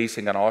we're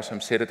releasing an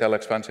awesome Citadel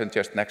expansion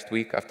just next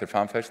week after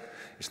Fanfest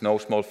is no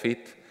small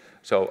feat.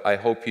 So I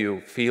hope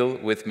you feel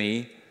with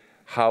me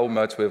how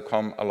much we've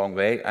come a long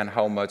way and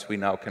how much we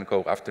now can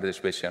go after this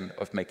vision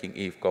of making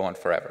EVE go on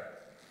forever.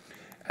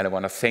 And I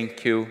want to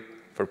thank you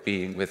for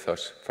being with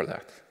us for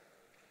that.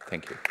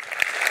 Thank you.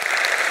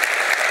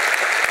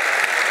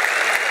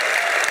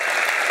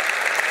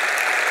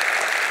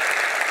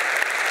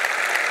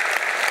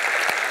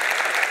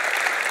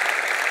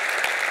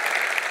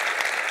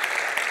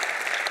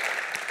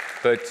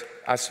 But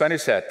as Svenny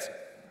said,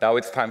 now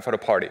it's time for a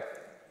party.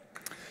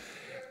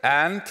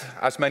 And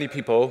as many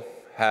people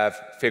have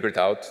figured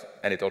out,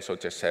 and it also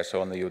just says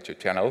so on the YouTube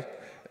channel,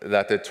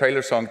 that the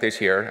trailer song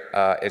this year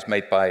is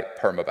made by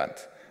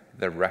Permaband,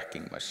 the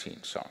Wrecking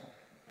Machine song.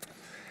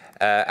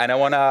 And I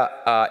want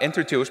to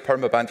introduce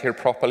Permaband here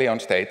properly on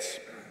stage.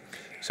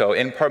 So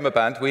in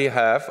Permaband, we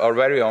have our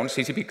very own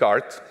CCP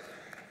Guard.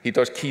 He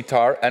does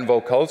guitar and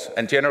vocals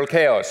and general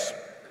chaos.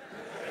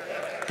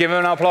 Give him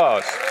an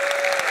applause.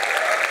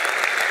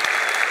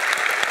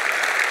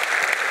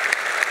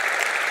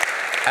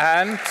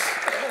 And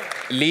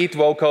lead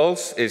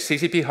vocals is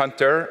CCP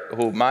Hunter,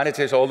 who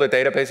manages all the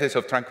databases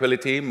of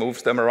Tranquility,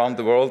 moves them around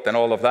the world and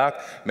all of that,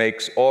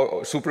 makes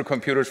all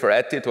supercomputers for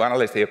ETI to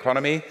analyze the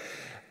economy.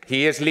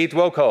 He is lead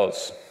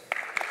vocals.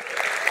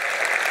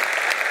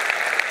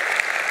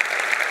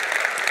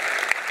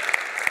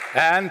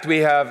 And we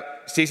have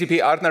CCP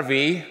Arnar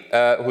V,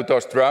 who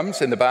does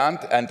drums in the band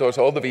and does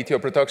all the video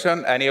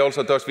production, and he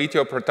also does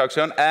video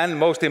production and,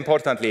 most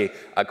importantly,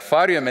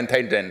 aquarium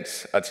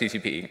maintenance at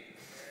CCP.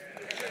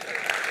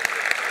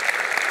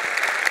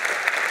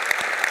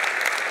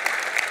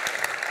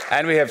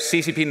 And we have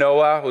CCP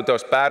Noah, who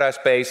does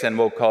badass bass and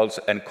vocals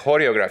and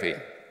choreography.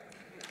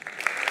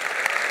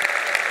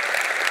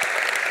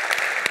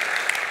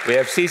 We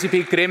have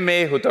CCP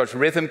Grimmy, who does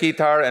rhythm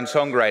guitar and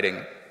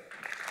songwriting.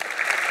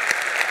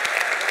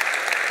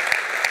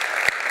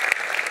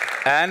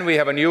 And we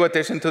have a new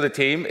addition to the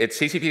team. It's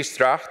CCP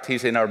Stracht.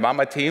 He's in our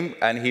Mama team,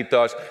 and he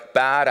does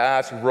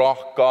badass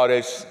rock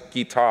goddess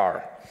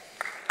guitar.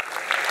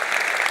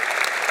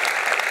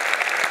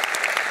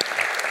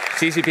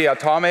 CCP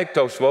Atomic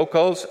does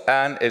vocals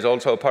and is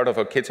also a part of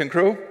our kitchen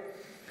crew.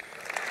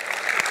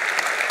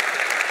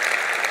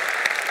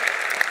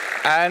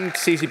 And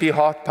CCP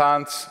Hot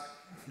Pants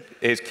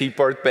is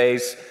keyboard,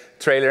 bass,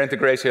 trailer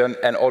integration,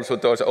 and also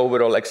does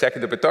overall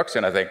executive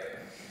production, I think.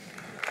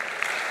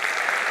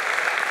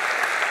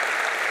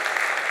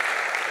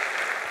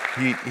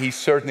 He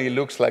certainly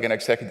looks like an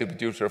executive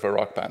producer of a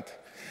rock band.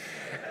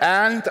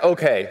 And,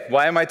 okay,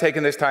 why am I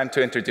taking this time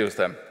to introduce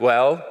them?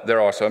 Well,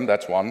 they're awesome,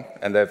 that's one,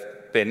 and they've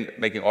been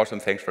making awesome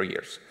things for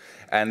years.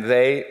 And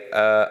they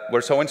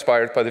were so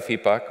inspired by the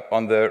feedback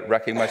on the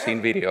Wrecking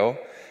Machine video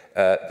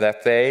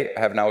that they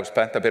have now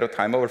spent a bit of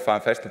time over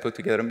Fanfest to put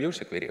together a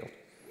music video.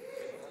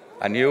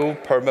 A new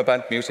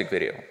Permaband music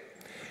video.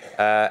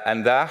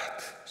 And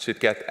that should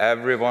get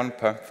everyone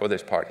pumped for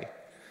this party.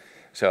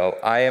 So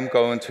I am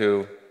going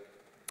to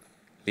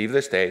leave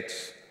the stage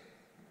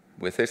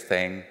with this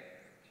thing,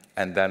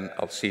 and then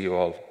I'll see you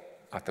all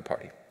at the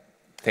party.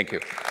 Thank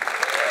you.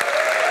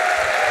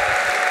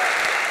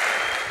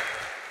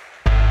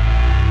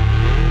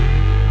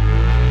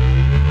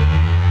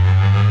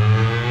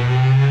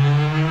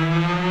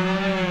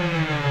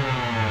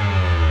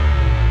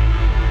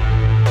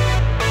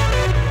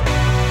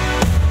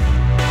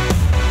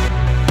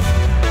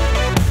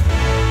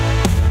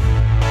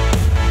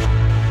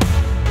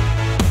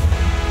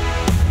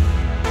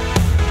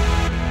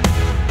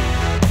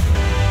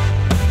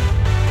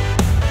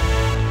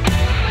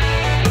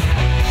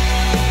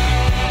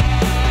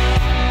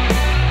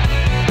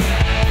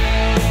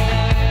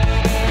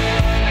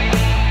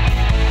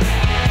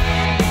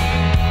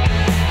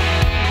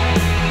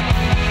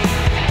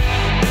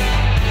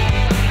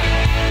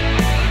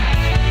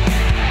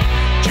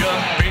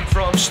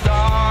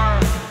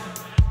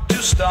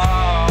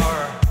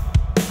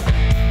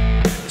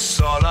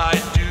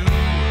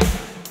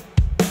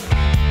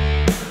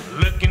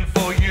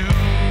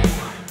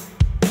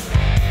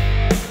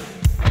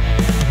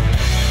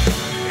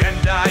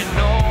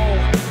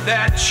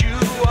 That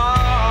you